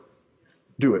whatever.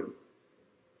 Do it."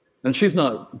 And she's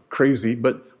not crazy,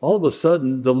 but all of a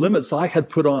sudden, the limits I had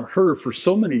put on her for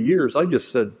so many years, I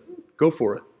just said, go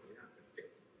for it.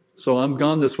 So I'm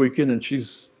gone this weekend, and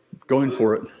she's going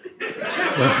for it.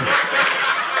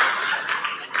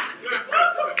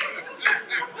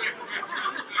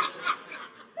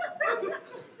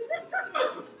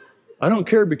 I don't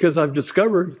care, because I've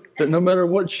discovered that no matter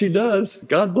what she does,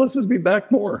 God blesses me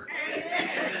back more.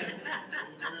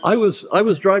 I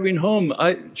was driving home.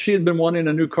 She had been wanting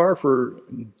a new car for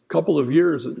a couple of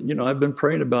years. You know, I've been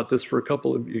praying about this for a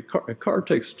couple of years. A car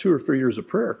takes 2 or 3 years of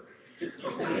prayer.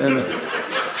 And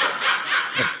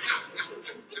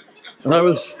I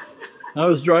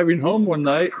was driving home one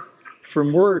night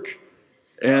from work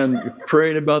and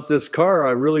praying about this car.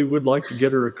 I really would like to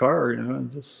get her a car, you know,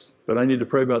 but I need to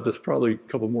pray about this probably a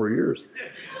couple more years.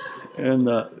 And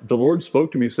the Lord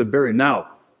spoke to me. He said, Barry, now.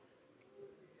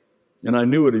 And I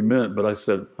knew what he meant, but I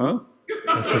said, huh?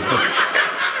 I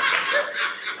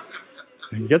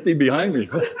said, get thee behind me.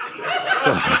 He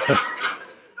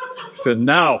said,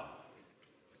 now.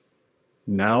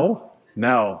 Now?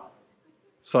 Now.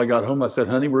 So I got home. I said,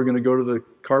 honey, we're going to go to the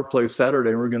car place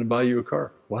Saturday and we're going to buy you a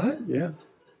car. What? Yeah.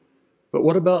 But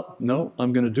what about, no,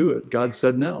 I'm going to do it. God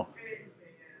said now.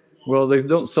 Well, they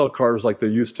don't sell cars like they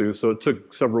used to, so it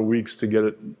took several weeks to get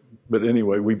it. But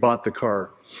anyway, we bought the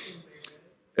car.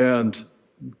 And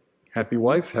happy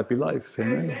wife, happy life.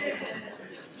 Amen.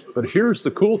 But here's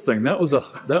the cool thing. That was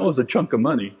a chunk of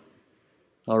money.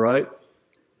 All right.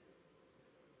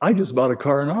 I just bought a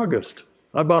car in August.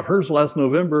 I bought hers last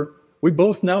November. We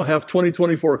both now have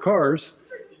 2024 cars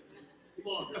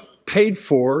paid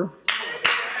for.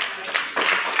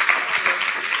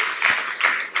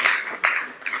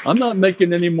 I'm not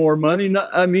making any more money.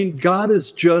 I mean, God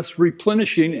is just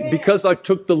replenishing because I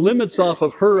took the limits off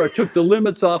of her. I took the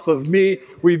limits off of me.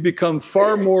 We've become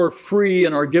far more free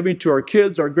in our giving to our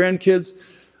kids, our grandkids.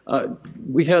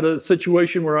 We had a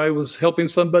situation where I was helping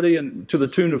somebody and to the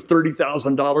tune of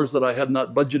 $30,000 that I had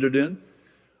not budgeted in.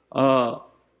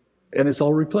 And it's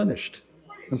all replenished.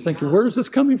 I'm thinking, where is this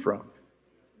coming from?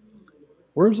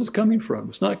 Where is this coming from?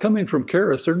 It's not coming from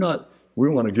Karis. They're not, we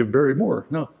want to give Barry more.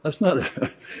 No, that's not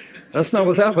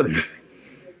what's happening.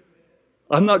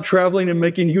 I'm not traveling and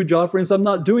making huge offerings. I'm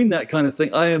not doing that kind of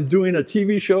thing. I am doing a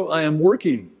TV show. I am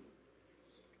working.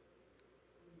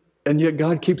 And yet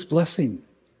God keeps blessing.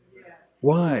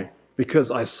 Why?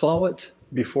 Because I saw it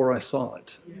before I saw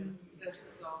it.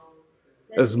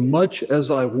 As much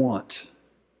as I want.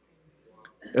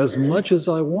 As much as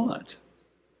I want.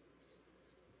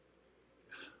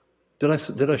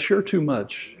 Did I share too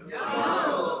much?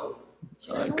 No.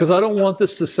 Because I don't want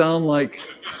this to sound like...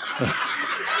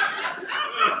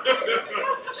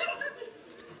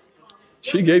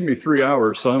 She gave me 3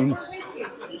 hours, so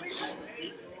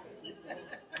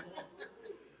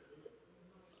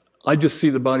I just see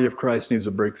the body of Christ needs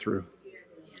a breakthrough.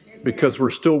 Because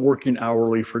we're still working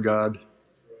hourly for God.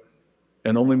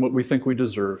 And only what we think we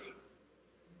deserve.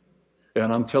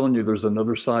 And I'm telling you, there's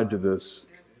another side to this.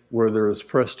 Where there is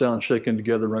pressed down, shaken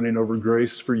together, running over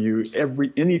grace for you,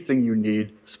 anything you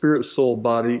need, spirit, soul,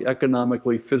 body,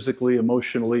 economically, physically,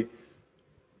 emotionally,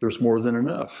 there's more than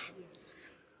enough.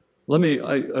 I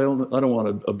don't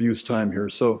want to abuse time here,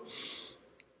 so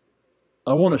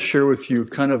I want to share with you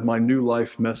kind of my new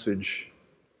life message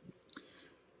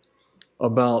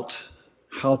about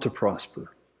how to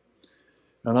prosper.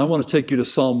 And I want to take you to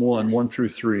Psalm 1, 1 through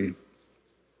 3.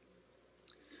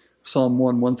 Psalm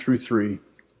 1, 1 through 3.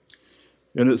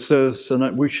 And it says,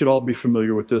 and we should all be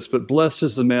familiar with this, but blessed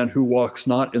is the man who walks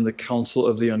not in the counsel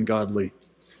of the ungodly,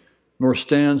 nor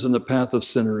stands in the path of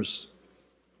sinners,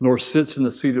 nor sits in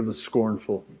the seat of the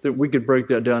scornful. We could break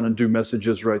that down and do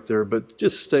messages right there, but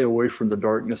just stay away from the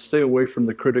darkness, stay away from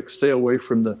the critics, stay away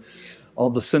from all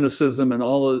the cynicism and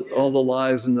all the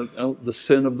lies and the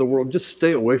sin of the world. Just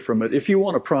stay away from it if you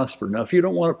want to prosper. Now, if you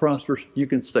don't want to prosper, you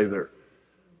can stay there.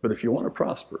 But if you want to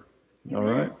prosper, all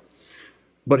right?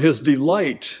 But his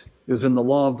delight is in the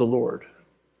law of the Lord.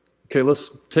 Okay,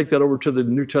 let's take that over to the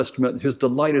New Testament. His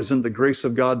delight is in the grace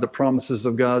of God, the promises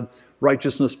of God,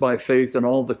 righteousness by faith, and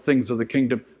all the things of the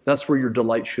kingdom. That's where your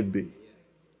delight should be.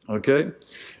 Okay?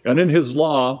 And in his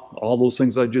law, all those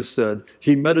things I just said,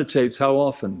 he meditates how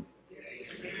often?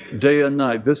 Day and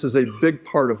night. This is a big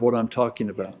part of what I'm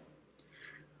talking about.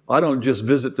 I don't just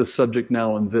visit this subject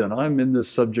now and then. I'm in this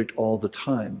subject all the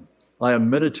time. I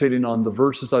am meditating on the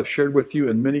verses I've shared with you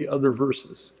and many other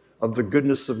verses of the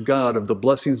goodness of God, of the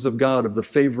blessings of God, of the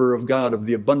favor of God, of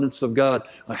the abundance of God.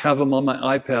 I have them on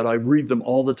my iPad. I read them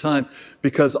all the time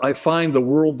because I find the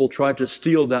world will try to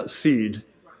steal that seed.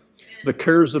 The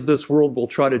cares of this world will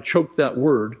try to choke that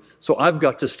word. So I've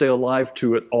got to stay alive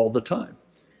to it all the time.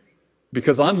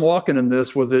 Because I'm walking in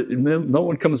this with it, and then no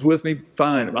one comes with me,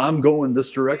 fine. I'm going this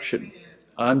direction.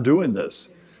 I'm doing this.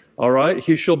 All right?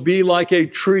 He shall be like a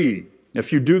tree.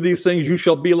 If you do these things, you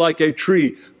shall be like a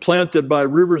tree planted by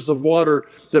rivers of water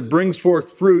that brings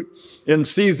forth fruit in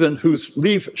season, whose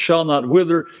leaf shall not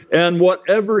wither, and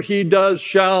whatever he does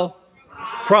shall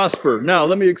prosper. Now,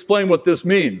 let me explain what this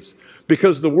means.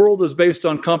 Because the world is based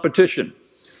on competition.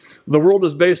 The world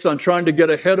is based on trying to get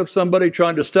ahead of somebody,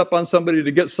 trying to step on somebody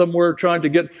to get somewhere, trying to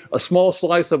get a small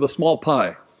slice of a small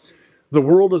pie. The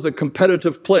world is a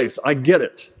competitive place. I get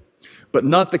it. But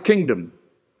not the kingdom.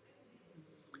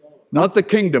 Not the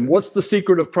kingdom. What's the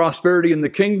secret of prosperity in the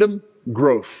kingdom?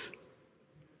 Growth.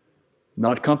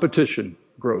 Not competition,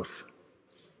 growth.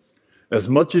 As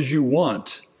much as you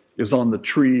want is on the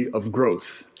tree of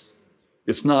growth.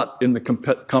 It's not in the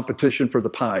competition for the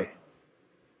pie.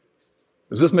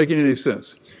 Is this making any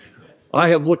sense? I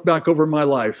have looked back over my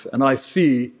life and I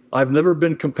see I've never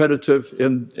been competitive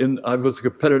I was a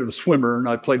competitive swimmer and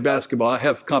I played basketball. I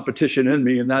have competition in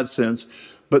me in that sense,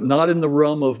 but not in the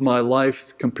realm of my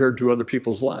life compared to other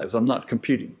people's lives. I'm not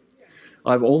competing.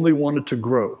 I've only wanted to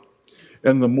grow.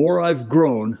 And the more I've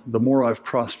grown, the more I've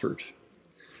prospered.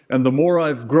 And the more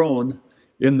I've grown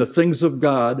in the things of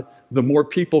God, the more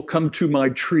people come to my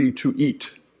tree to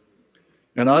eat.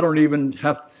 And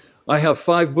I have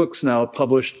 5 books now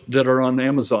published that are on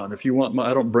Amazon. If you want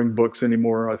I don't bring books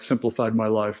anymore. I've simplified my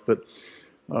life. But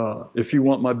if you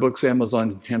want my books,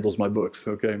 Amazon handles my books,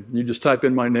 okay? You just type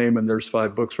in my name and there's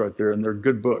 5 books right there, and they're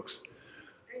good books.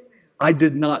 I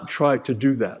did not try to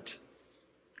do that.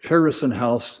 Harrison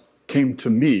House came to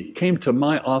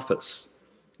my office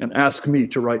and asked me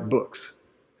to write books.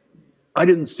 I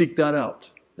didn't seek that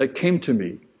out. That came to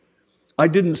me. I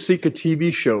didn't seek a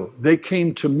TV show. They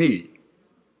came to me.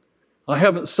 I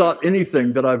haven't sought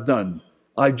anything that I've done.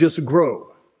 I just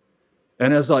grow.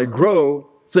 And as I grow,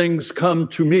 things come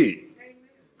to me.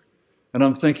 And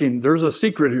I'm thinking, there's a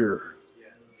secret here.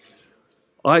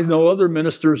 I know other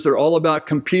ministers, they're all about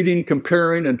competing,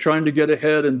 comparing, and trying to get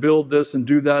ahead and build this and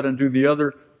do that and do the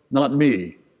other. Not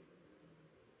me.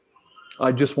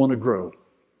 I just want to grow.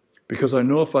 Because I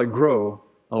know if I grow,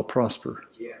 I'll prosper.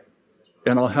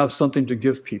 And I'll have something to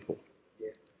give people.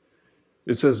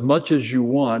 It's as much as you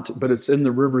want, but it's in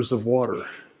the rivers of water.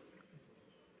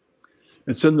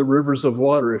 It's in the rivers of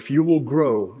water. If you will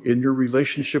grow in your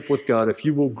relationship with God, if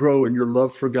you will grow in your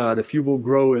love for God, if you will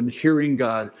grow in hearing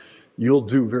God, you'll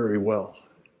do very well.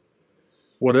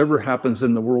 Whatever happens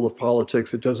in the world of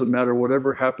politics, it doesn't matter.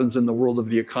 Whatever happens in the world of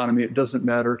the economy, it doesn't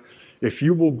matter. If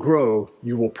you will grow,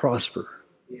 you will prosper.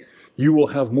 You will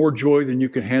have more joy than you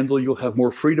can handle. You'll have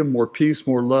more freedom, more peace,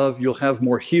 more love. You'll have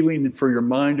more healing for your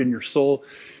mind and your soul.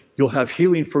 You'll have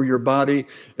healing for your body,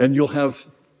 and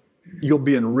you'll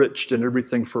be enriched in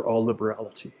everything for all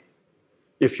liberality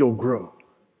if you'll grow.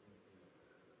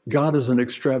 God is an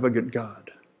extravagant God.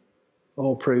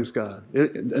 Oh, praise God.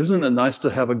 Isn't it nice to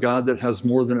have a God that has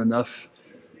more than enough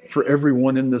for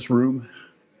everyone in this room?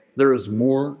 There is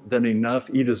more than enough.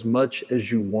 Eat as much as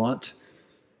you want.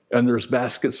 And there's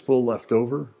baskets full left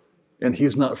over. And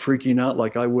he's not freaking out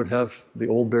like I would have the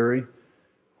old Barry.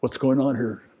 What's going on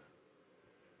here?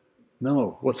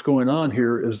 No, what's going on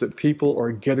here is that people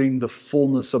are getting the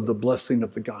fullness of the blessing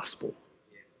of the gospel.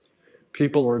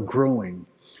 People are growing.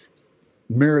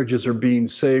 Marriages are being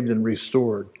saved and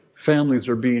restored. Families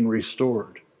are being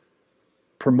restored.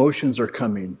 Promotions are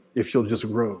coming if you'll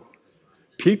just grow.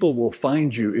 People will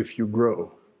find you if you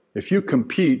grow. If you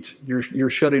compete, you're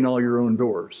shutting all your own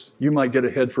doors. You might get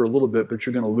ahead for a little bit, but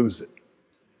you're going to lose it.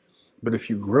 But if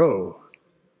you grow,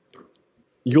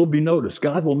 you'll be noticed.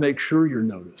 God will make sure you're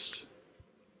noticed.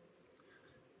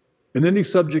 And any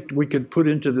subject we could put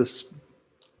into this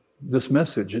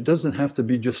message, it doesn't have to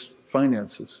be just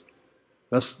finances.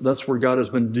 That's where God has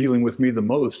been dealing with me the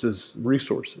most, is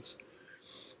resources.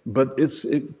 But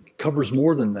it covers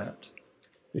more than that.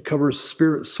 It covers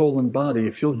spirit, soul, and body.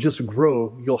 If you'll just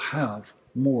grow, you'll have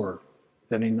more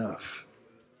than enough.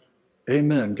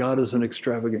 Amen. God is an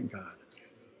extravagant God,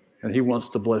 and he wants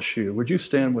to bless you. Would you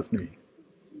stand with me?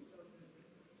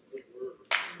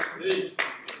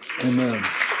 Amen.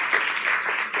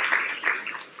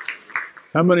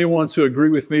 How many want to agree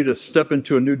with me to step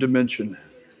into a new dimension?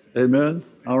 Amen.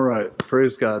 All right.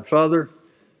 Praise God. Father,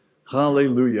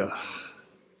 hallelujah.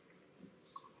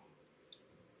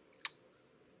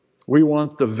 We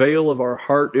want the veil of our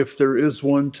heart, if there is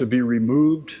one, to be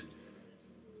removed,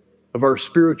 of our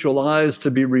spiritual eyes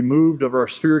to be removed, of our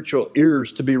spiritual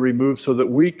ears to be removed, so that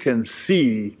we can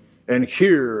see and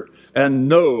hear and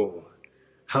know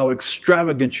how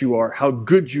extravagant you are, how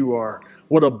good you are,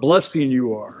 what a blessing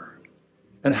you are,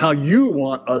 and how you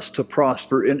want us to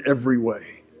prosper in every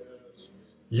way.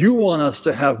 You want us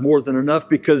to have more than enough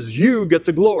because you get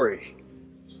the glory,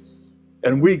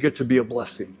 and we get to be a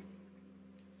blessing.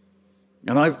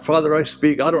 And Father, I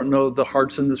speak, I don't know the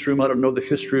hearts in this room, I don't know the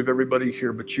history of everybody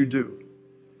here, but you do.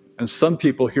 And some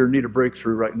people here need a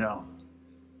breakthrough right now.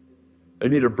 They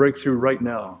need a breakthrough right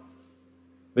now.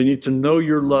 They need to know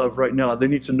your love right now. They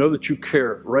need to know that you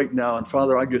care right now. And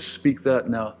Father, I just speak that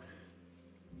now.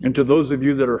 And to those of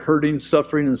you that are hurting,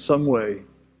 suffering in some way,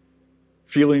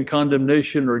 feeling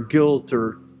condemnation or guilt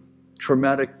or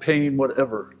traumatic pain,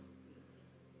 whatever,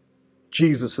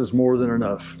 Jesus is more than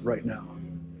enough right now.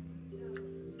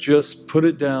 Just put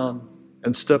it down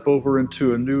and step over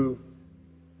into a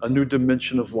new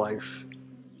dimension of life.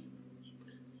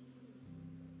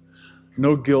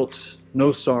 No guilt,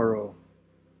 no sorrow,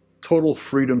 total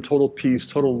freedom, total peace,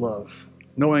 total love.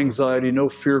 No anxiety, no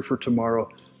fear for tomorrow.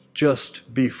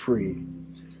 Just be free.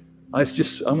 I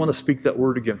want to speak that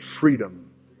word again, freedom,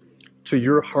 to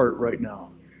your heart right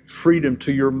now. Freedom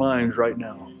to your mind right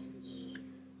now.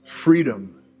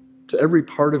 Freedom to every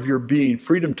part of your being.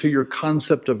 Freedom to your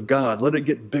concept of God. Let it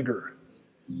get bigger.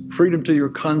 Freedom to your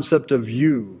concept of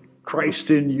you, Christ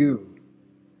in you.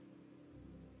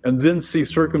 And then see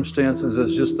circumstances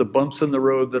as just the bumps in the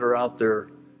road that are out there,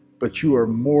 but you are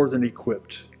more than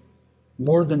equipped.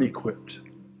 More than equipped.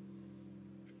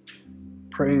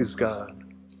 Praise God.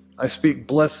 I speak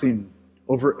blessing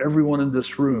over everyone in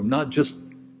this room, not just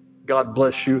God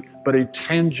bless you, but a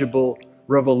tangible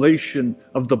revelation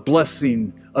of the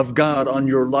blessing of God on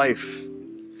your life,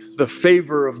 the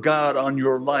favor of God on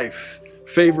your life.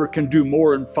 Favor can do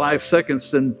more in 5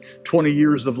 seconds than 20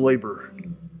 years of labor.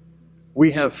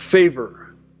 We have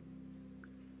favor.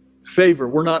 Favor.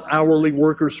 We're not hourly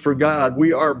workers for God.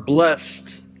 We are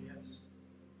blessed.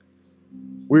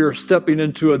 We are stepping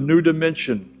into a new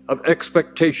dimension of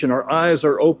expectation. Our eyes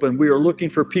are open. We are looking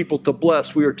for people to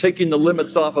bless. We are taking the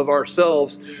limits off of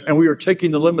ourselves, and we are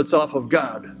taking the limits off of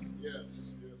God.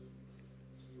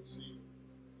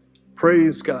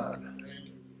 Praise God.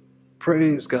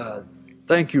 Praise God.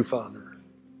 Thank you, Father.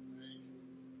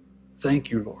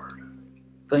 Thank you, Lord.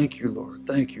 Thank you, Lord.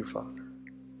 Thank you, Father.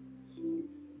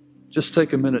 Just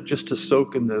take a minute just to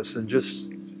soak in this, and just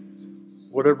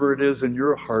whatever it is in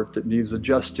your heart that needs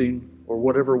adjusting, or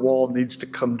whatever wall needs to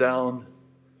come down,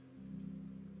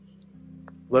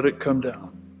 let it come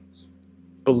down.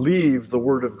 Believe the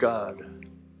Word of God.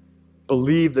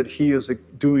 Believe that He is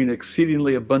doing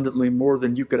exceedingly abundantly more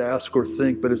than you could ask or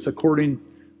think, but it's according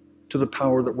to the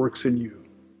power that works in you.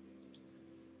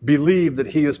 Believe that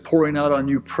He is pouring out on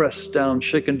you, pressed down,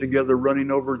 shaken together,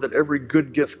 running over, that every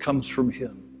good gift comes from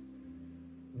Him.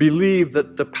 Believe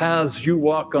that the paths you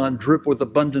walk on drip with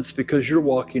abundance because you're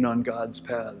walking on God's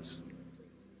paths.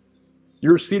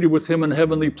 You're seated with Him in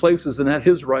heavenly places, and at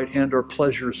His right hand are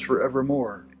pleasures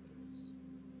forevermore.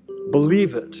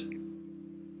 Believe it.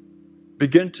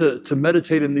 Begin to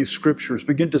meditate in these scriptures.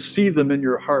 Begin to see them in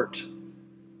your heart.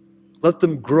 Let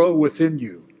them grow within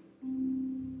you.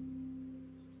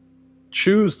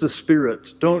 Choose the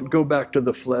Spirit. Don't go back to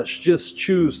the flesh. Just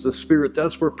choose the Spirit.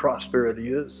 That's where prosperity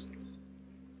is.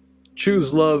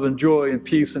 Choose love and joy and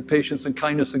peace and patience and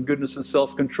kindness and goodness and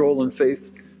self-control and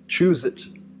faith. Choose it.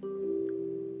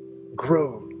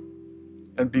 Grow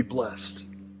and be blessed.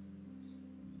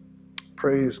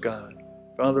 Praise God.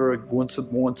 Father,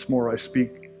 once more I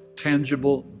speak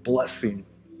tangible blessing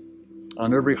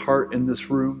on every heart in this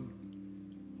room,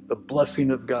 the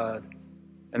blessing of God.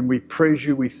 And we praise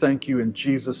you, we thank you in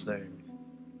Jesus' name.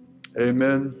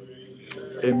 Amen,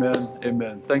 amen,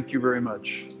 amen. Thank you very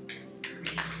much.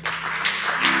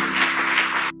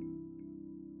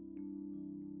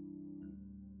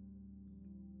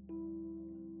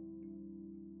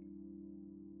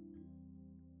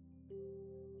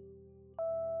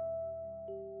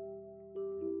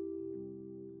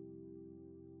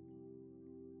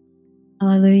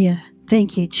 Hallelujah.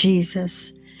 Thank you,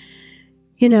 Jesus.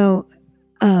 You know,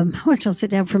 I want y'all to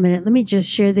sit down for a minute. Let me just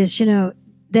share this. You know,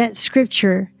 that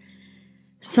scripture,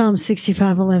 Psalm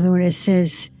 65:11, when it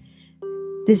says,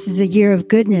 this is a year of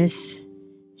goodness,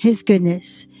 His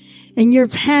goodness, and your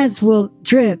paths will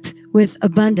drip with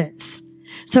abundance.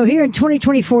 So here in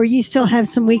 2024, you still have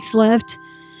some weeks left.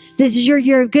 This is your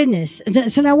year of goodness.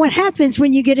 So now what happens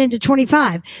when you get into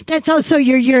 25? That's also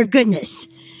your year of goodness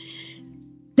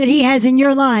that He has in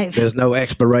your life. There's no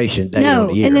expiration date No, on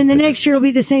the year. and then the next year will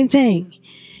be the same thing.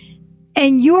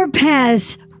 And your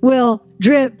paths will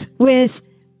drip with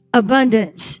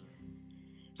abundance.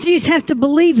 So you just have to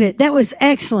believe it. That was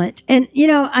excellent. And, you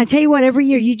know, I tell you what, every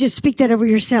year you just speak that over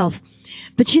yourself.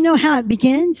 But you know how it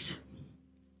begins?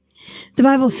 The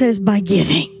Bible says by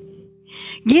giving.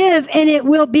 Give and it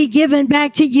will be given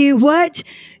back to you. What?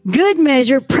 Good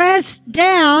measure, pressed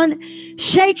down,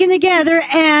 shaken together,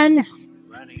 and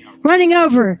running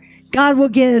over. God will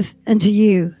give unto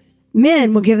you.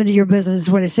 Men will give unto your bosoms,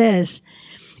 is what it says.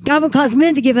 God will cause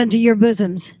men to give unto your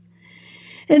bosoms.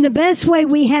 And the best way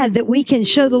we have that we can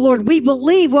show the Lord, we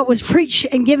believe what was preached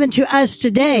and given to us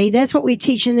today. That's what we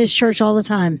teach in this church all the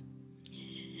time.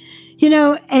 You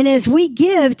know, and as we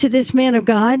give to this man of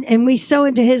God and we sow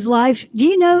into his life, do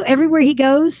you know everywhere he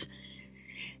goes?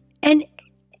 And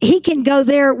he can go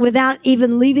there without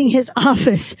even leaving his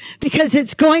office because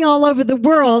it's going all over the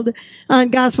world on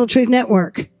Gospel Truth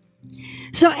Network.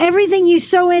 So everything you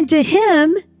sow into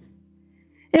him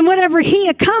and whatever he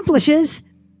accomplishes,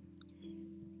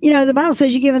 you know, the Bible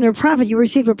says you give unto a prophet, you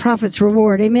receive a prophet's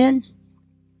reward. Amen.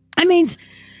 I mean,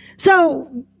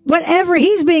 so whatever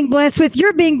he's being blessed with,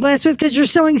 you're being blessed with because you're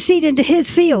sowing seed into his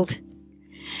field.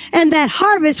 And that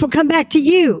harvest will come back to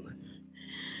you.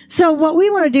 So what we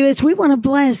want to do is we want to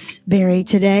bless Barry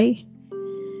today.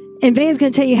 And Van's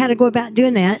going to tell you how to go about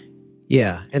doing that.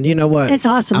 Yeah. And you know what? It's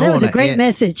awesome. That was a great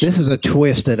message. This is a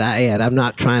twist that I add. I'm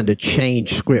not trying to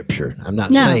change scripture. I'm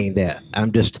not saying that.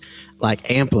 I'm just like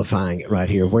amplifying it right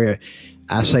here where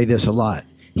I say this a lot.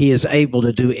 He is able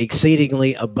to do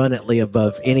exceedingly abundantly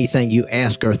above anything you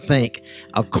ask or think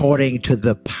according to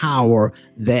the power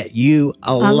that you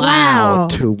allow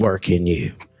to work in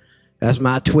you. That's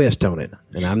my twist on it.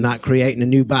 And I'm not creating a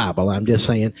new Bible. I'm just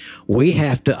saying we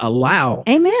have to allow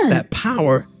that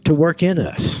power to work in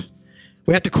us.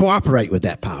 We have to cooperate with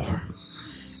that power.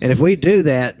 And if we do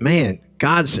that, man,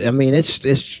 it's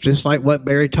just like what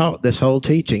Barry taught this whole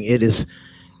teaching. It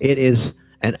is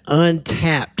an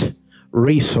untapped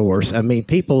resource. I mean,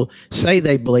 people say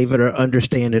they believe it or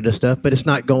understand it and stuff, but it's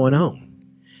not going on.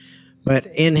 But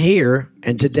in here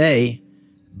and today,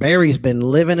 Barry's been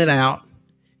living it out.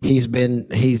 He's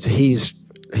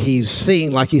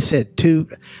seeing, like you said,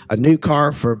 a new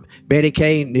car for Betty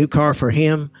Kay, new car for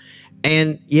him,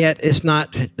 and yet he's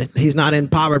not in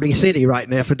poverty city right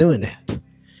now for doing that.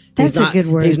 That's a good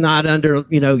word. He's not under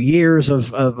years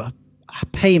of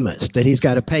payments that he's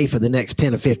got to pay for the next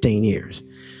 10 or 15 years.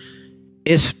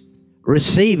 It's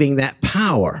receiving that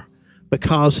power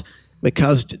because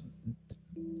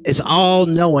it's all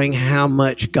knowing how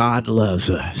much God loves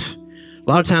us. A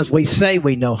lot of times we say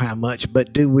we know how much,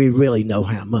 but do we really know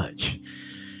how much?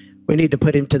 We need to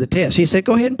put him to the test. He said,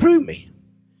 go ahead and prove me.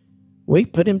 We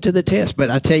put him to the test.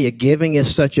 But I tell you, giving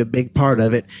is such a big part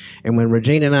of it. And when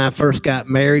Regina and I first got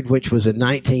married, which was in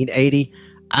 1980,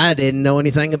 I didn't know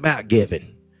anything about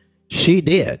giving. She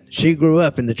did. She grew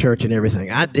up in the church and everything.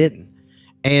 I didn't.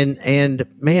 And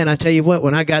man, I tell you what,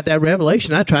 when I got that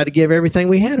revelation, I tried to give everything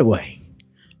we had away.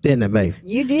 Didn't I, baby?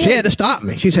 You did. She had to stop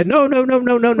me. She said, no.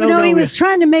 No, he was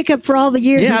trying to make up for all the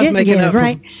years he didn't give,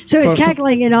 right? So he's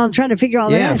calculating it all and trying to figure all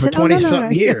that out. Yeah, for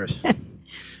 20-something years.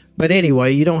 But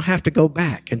anyway, you don't have to go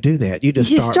back and do that. You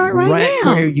just start right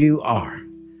where you are.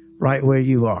 Right where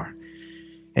you are.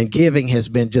 And giving has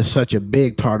been just such a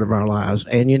big part of our lives.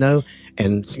 And,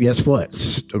 and guess what?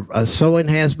 Sowing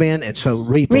has been, and so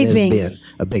reaping has been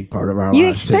a big part of our lives. You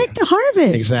expect the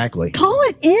harvest. Exactly. Call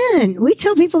it in. We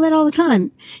tell people that all the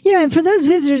time. And for those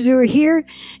visitors who are here,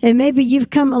 and maybe you've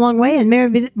come a long way, and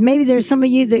maybe there's some of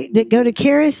you that go to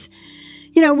Charis.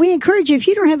 We encourage you, if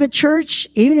you don't have a church,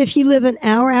 even if you live an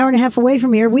hour and a half away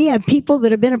from here, we have people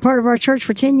that have been a part of our church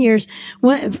for 10 years.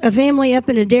 A family up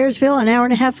in Adairsville, an hour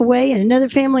and a half away, and another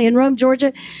family in Rome,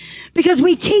 Georgia, because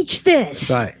we teach this.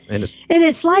 Right. And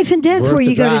it's life and death where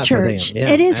you go to church. Yeah,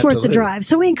 it is absolutely worth the drive.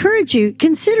 So we encourage you,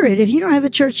 consider it. If you don't have a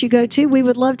church you go to, we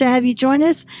would love to have you join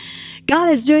us. God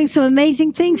is doing some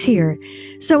amazing things here.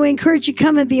 So we encourage you,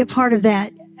 come and be a part of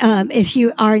that. If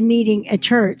you are needing a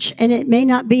church, and it may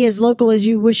not be as local as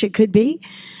you wish it could be,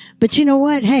 but you know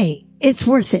what? Hey, it's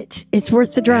worth it. It's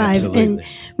worth the drive. Absolutely. And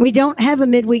we don't have a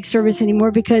midweek service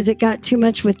anymore because it got too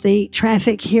much with the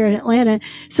traffic here in Atlanta.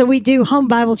 So we do home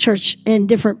Bible church in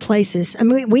different places. I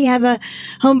mean, we have a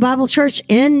home Bible church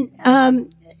in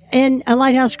a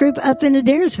lighthouse group up in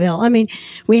Adairsville. I mean,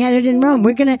 we had it in Rome.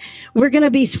 We're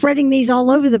gonna be spreading these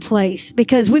all over the place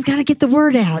because we've got to get the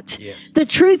word out, the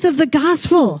truth of the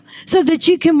gospel, so that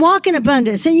you can walk in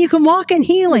abundance and you can walk in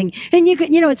healing, and you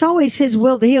can, it's always His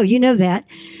will to heal. You know that.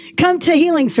 Come to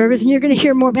healing service, and you're going to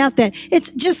hear more about that. It's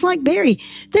just like Barry.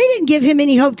 They didn't give him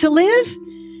any hope to live.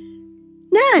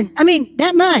 None. I mean,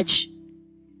 that much.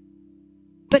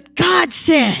 But God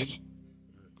said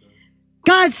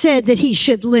that he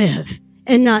should live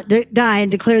and not die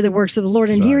and declare the works of the Lord.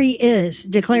 And here he is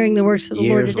declaring the works of the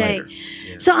Lord today.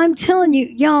 Yeah. So I'm telling you,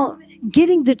 y'all,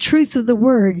 getting the truth of the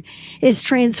word is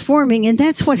transforming. And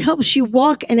that's what helps you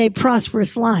walk in a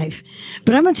prosperous life.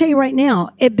 But I'm going to tell you right now,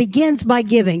 it begins by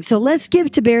giving. So let's give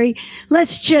to Barry.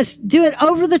 Let's just do it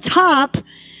over the top.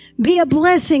 Be a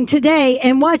blessing today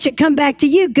and watch it come back to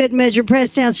you. Good measure,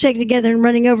 pressed down, shaken together, and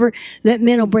running over, that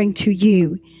men will bring to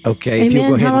you. Okay, Amen. if you'll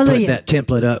go ahead Hallelujah. and put that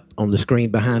template up on the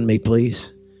screen behind me,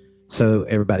 please, so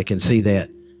everybody can see that.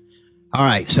 All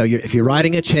right, so if you're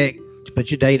writing a check,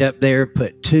 put your date up there,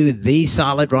 put to the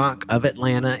Solid Rock of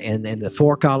Atlanta, and then the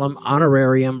 4-column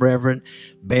honorarium, Reverend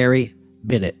Barry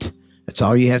Bennett. That's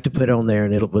all you have to put on there,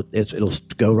 and it'll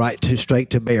go straight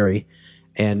to Barry.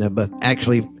 And but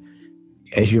actually,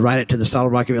 as you write it to the Solid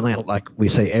Rock of Atlanta, like we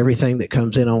say, everything that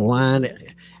comes in online.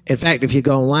 In fact, if you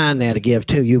go online now to give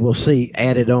too, you will see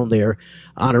added on there,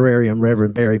 honorarium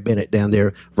Reverend Barry Bennett down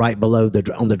there, right below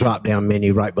on the drop down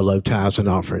menu, right below tithes and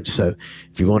offerings. So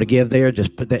if you want to give there,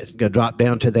 just put that, go drop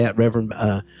down to that Reverend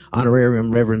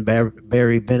honorarium Reverend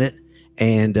Barry Bennett,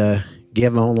 and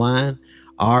give online.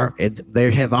 Or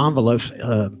they have envelopes.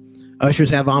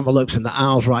 Ushers have envelopes in the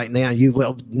aisles right now. You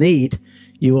will need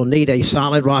a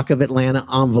Solid Rock of Atlanta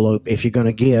envelope if you're going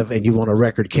to give, and you want a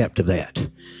record kept of that.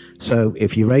 So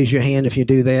if you raise your hand, if you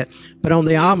do that, but on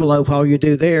the envelope, all you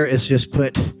do there is just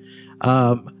put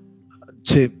a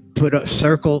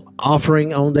circle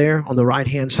offering on there on the right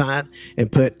hand side,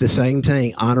 and put the same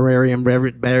thing, honorarium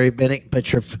Reverend Barry Bennett.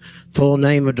 Put your full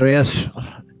name, address,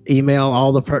 email,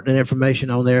 all the pertinent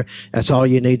information on there. That's all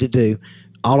you need to do.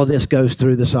 All of this goes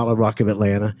through the Solid Rock of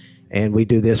Atlanta. And we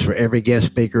do this for every guest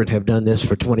speaker and have done this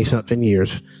for 20-something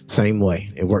years. Same way.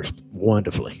 It works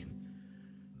wonderfully.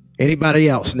 Anybody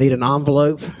else need an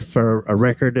envelope for a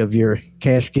record of your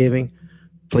cash giving?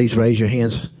 Please raise your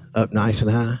hands up nice and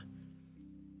high.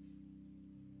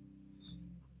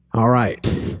 All right.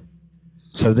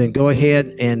 So then go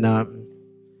ahead and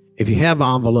if you have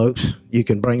envelopes, you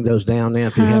can bring those down now.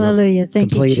 If you Hallelujah. haven't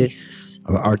Thank completed, you, Jesus.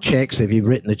 Or checks, if you've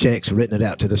written the checks, written it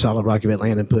out to the Solid Rock of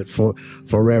Atlanta and put for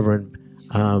Reverend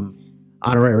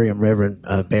Honorarium Reverend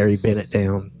Barry Bennett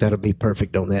down. That'll be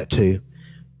perfect on that too.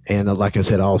 And like I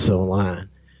said, also online.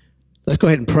 Let's go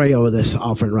ahead and pray over this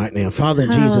offering right now. Father,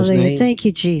 in Jesus' name. Thank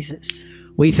you, Jesus.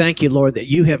 We thank you, Lord, that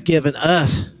you have given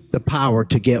us the power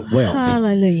to get wealth.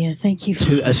 Hallelujah. Thank you.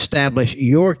 To establish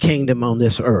your kingdom on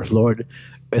this earth, Lord.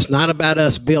 It's not about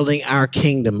us building our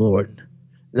kingdom, Lord.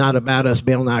 Not about us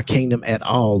building our kingdom at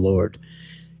all, Lord.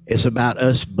 It's about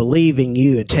us believing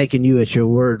you and taking you at your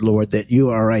word, Lord, that you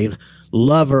are a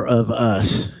lover of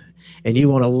us and you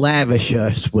want to lavish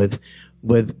us with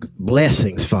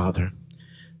blessings, Father,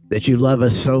 that you love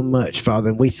us so much, Father.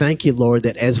 And we thank you, Lord,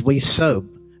 that as we sow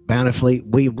bountifully,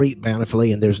 we reap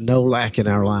bountifully, and there's no lack in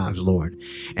our lives, Lord.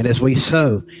 And as we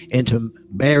sow into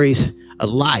Barry's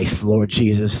life, Lord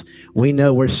Jesus, we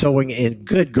know we're sowing in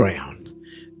good ground.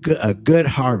 A good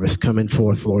harvest coming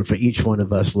forth, Lord, for each one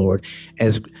of us, Lord,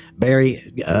 as Barry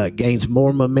gains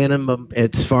more momentum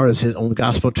as far as on the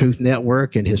Gospel Truth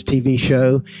Network and his TV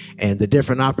show and the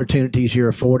different opportunities you're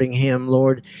affording him,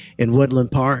 Lord, in Woodland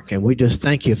Park. And we just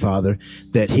thank you, Father,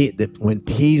 that when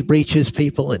he reaches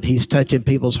people and he's touching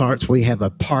people's hearts, we have a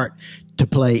part to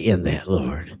play in that,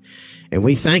 Lord. And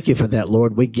we thank you for that,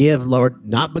 Lord. We give, Lord,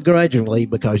 not begrudgingly,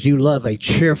 because you love a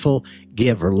cheerful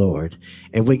giver, Lord.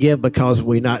 And we give because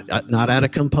we not out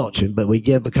of compulsion, but we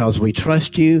give because we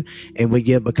trust you, and we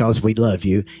give because we love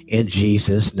you. In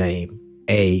Jesus' name,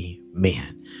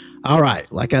 amen. All right,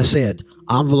 like I said,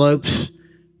 envelopes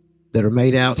that are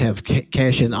made out have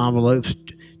cash in envelopes,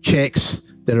 checks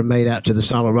that are made out to the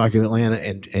Solid Rock of Atlanta,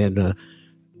 and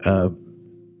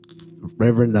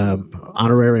Reverend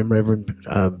Honorarium Reverend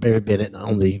Barry Bennett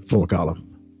on the 4-column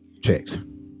checks.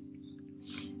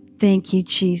 Thank you,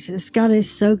 Jesus. God is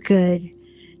so good.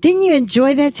 Didn't you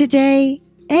enjoy that today?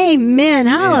 Amen.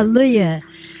 Hallelujah.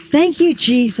 Thank you,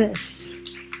 Jesus.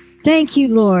 Thank you,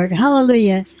 Lord.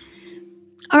 Hallelujah.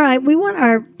 All right, we want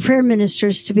our prayer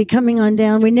ministers to be coming on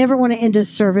down. We never want to end a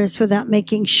service without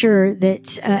making sure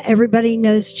that everybody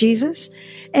knows Jesus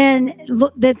and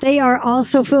that they are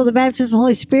also filled with the baptism of the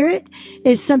Holy Spirit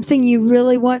is something you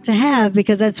really want to have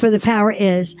because that's where the power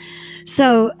is.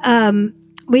 So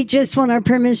we just want our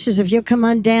prayer ministers, if you'll come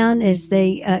on down as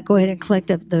they go ahead and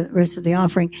collect up the rest of the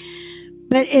offering.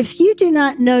 But if you do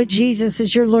not know Jesus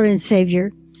as your Lord and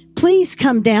Savior, please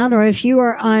come down, or if you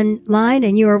are online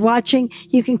and you are watching,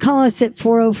 you can call us at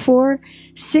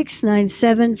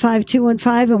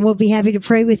 404-697-5215, and we'll be happy to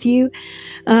pray with you.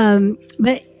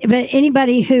 But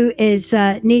anybody who is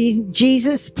needing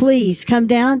Jesus, please come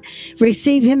down,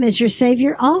 receive him as your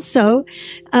Savior. Also,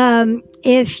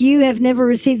 if you have never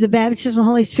received the baptism of the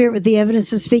Holy Spirit with the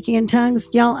evidence of speaking in tongues,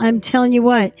 y'all, I'm telling you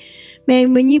what,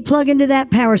 man, when you plug into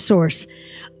that power source,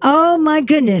 oh my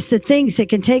goodness, the things that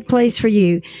can take place for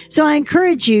you. So I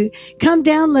encourage you, come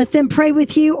down, let them pray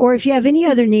with you, or if you have any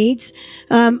other needs.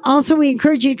 Also, we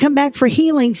encourage you to come back for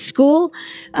healing school.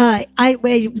 It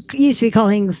used to be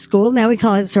called healing school. Now we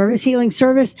call it healing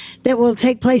service that will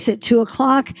take place at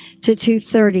 2:00 to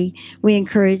 2:30. We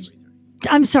encourage,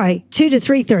 I'm sorry, 2 to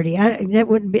 3:30.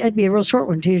 That'd be a real short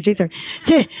one, 2 to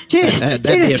 2:30. That'd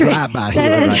be a drive-by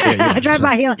healing right there. Yeah.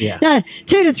 Drive-by healing. Yeah.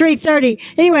 2 to 3:30.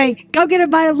 Anyway, go get a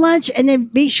bite of lunch and then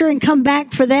be sure and come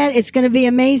back for that. It's going to be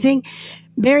amazing.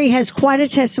 Barry has quite a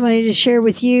testimony to share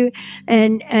with you,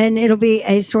 and it'll be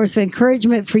a source of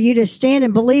encouragement for you to stand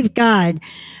and believe God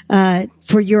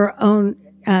for your own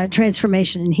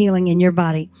transformation and healing in your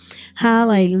body.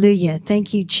 Hallelujah.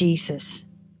 Thank you, Jesus.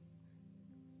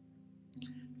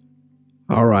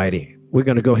 All righty. We're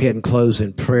going to go ahead and close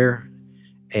in prayer.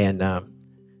 And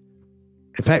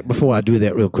in fact, before I do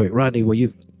that real quick, Rodney, will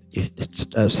you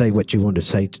say what you want to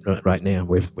say right now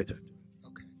with it?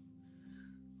 Okay.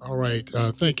 All right.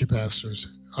 Thank you, pastors.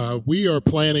 We are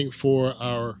planning for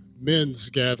our men's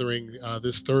gathering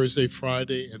this Thursday,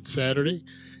 Friday, and Saturday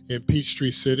in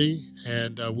Peachtree City.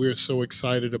 And we're so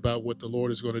excited about what the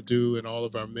Lord is going to do in all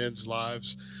of our men's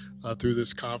lives through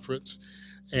this conference.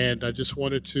 And I just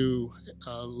wanted to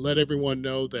let everyone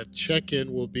know that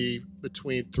check-in will be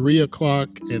between 3 o'clock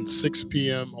and 6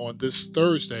 p.m. on this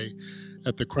Thursday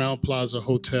at the Crown Plaza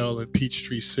Hotel in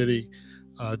Peachtree City,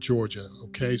 Georgia.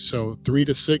 Okay, so 3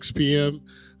 to 6 p.m.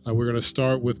 We're going to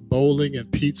start with bowling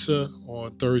and pizza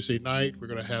on Thursday night. We're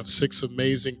going to have 6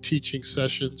 amazing teaching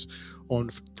sessions on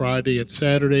Friday and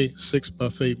Saturday, 6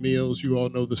 buffet meals. You all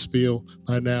know the spiel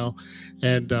by now.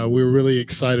 And we're really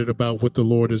excited about what the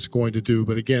Lord is going to do.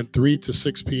 But again, 3 to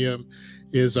 6 p.m.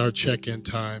 is our check-in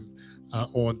time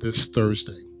on this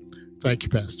Thursday. Thank you,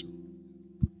 Pastor.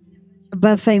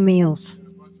 Buffet meals.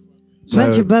 So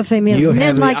Bunch of buffet meals. You Men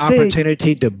have the like food.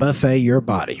 opportunity to buffet your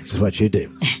body. That's what you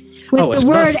do. With it's the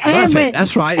word and buffet. with,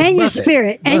 That's right. and your Buffet.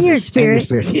 spirit and your spirit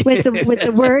Buffet. with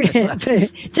the word,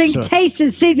 so you can taste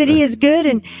and see that He is good,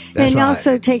 and right.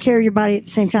 also take care of your body at the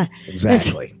same time.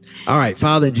 Exactly. All right,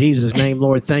 Father, in Jesus' name,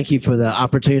 Lord, thank you for the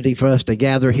opportunity for us to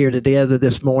gather here together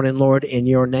this morning, Lord, in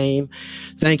your name.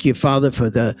 Thank you, Father, for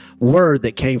the word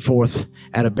that came forth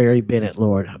out of Barry Bennett,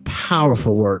 Lord. A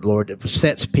powerful word, Lord, that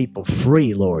sets people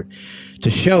free, Lord, to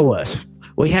show us.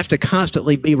 We have to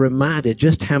constantly be reminded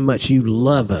just how much you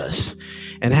love us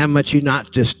and how much you're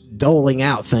not just doling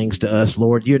out things to us,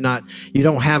 Lord. You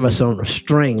don't have us on a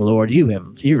string, Lord.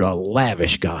 You're a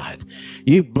lavish God.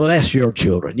 You bless your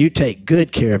children. You take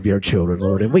good care of your children,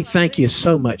 Lord. And we thank you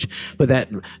so much for that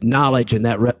knowledge and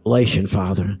that revelation,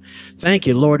 Father. Thank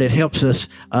you, Lord. It helps us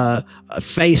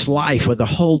face life with a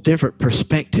whole different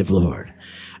perspective, Lord.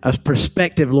 A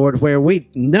perspective, Lord, where we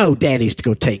know Daddy's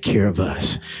going to take care of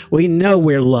us. We know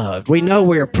we're loved. We know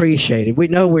we're appreciated. We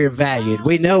know we're valued.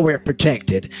 We know we're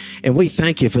protected. And we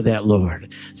thank you for that,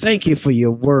 Lord. Thank you for your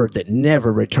word that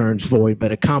never returns void,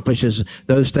 but accomplishes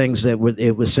those things that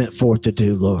it was sent forth to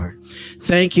do, Lord.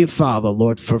 Thank you, Father,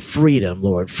 Lord, for freedom,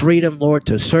 Lord. Freedom, Lord,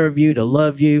 to serve you, to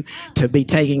love you, to be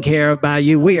taken care of by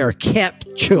you. We are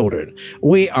kept children.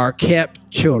 We are kept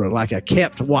children, like a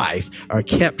kept wife or a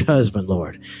kept husband,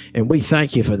 Lord. And we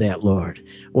thank you for that, Lord.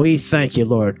 We thank you,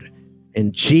 Lord.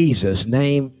 In Jesus'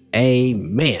 name,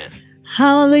 amen.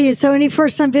 Hallelujah. So any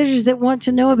first-time visitors that want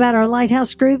to know about our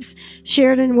Lighthouse groups,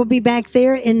 Sheridan will be back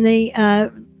there in the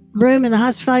room, in the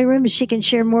hospitality room, and she can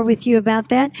share more with you about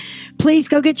that. Please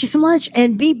go get you some lunch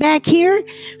and be back here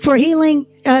for healing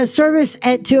service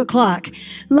at 2:00.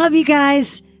 Love you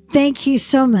guys. Thank you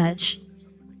so much.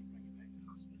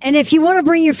 And if you want to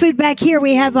bring your food back here,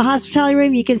 we have a hospitality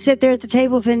room. You can sit there at the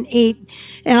tables and eat.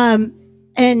 And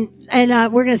we're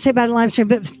going to say about a live stream.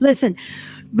 But listen,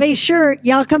 be sure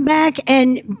y'all come back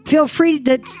and feel free.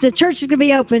 The church is going to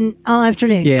be open all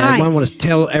afternoon. Yeah, all I want to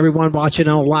tell everyone watching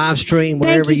on live stream,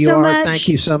 wherever you are, thank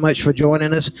you so much for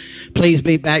joining us. Please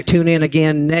be back. Tune in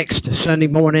again next Sunday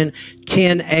morning,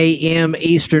 10 a.m.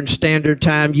 Eastern Standard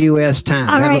Time, U.S. time.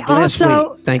 All right.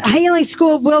 Also, thank you.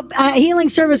 Healing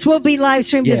service will be live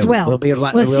streamed as well. We'll be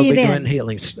see you then. doing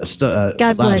healing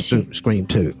God bless live you. stream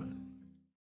too.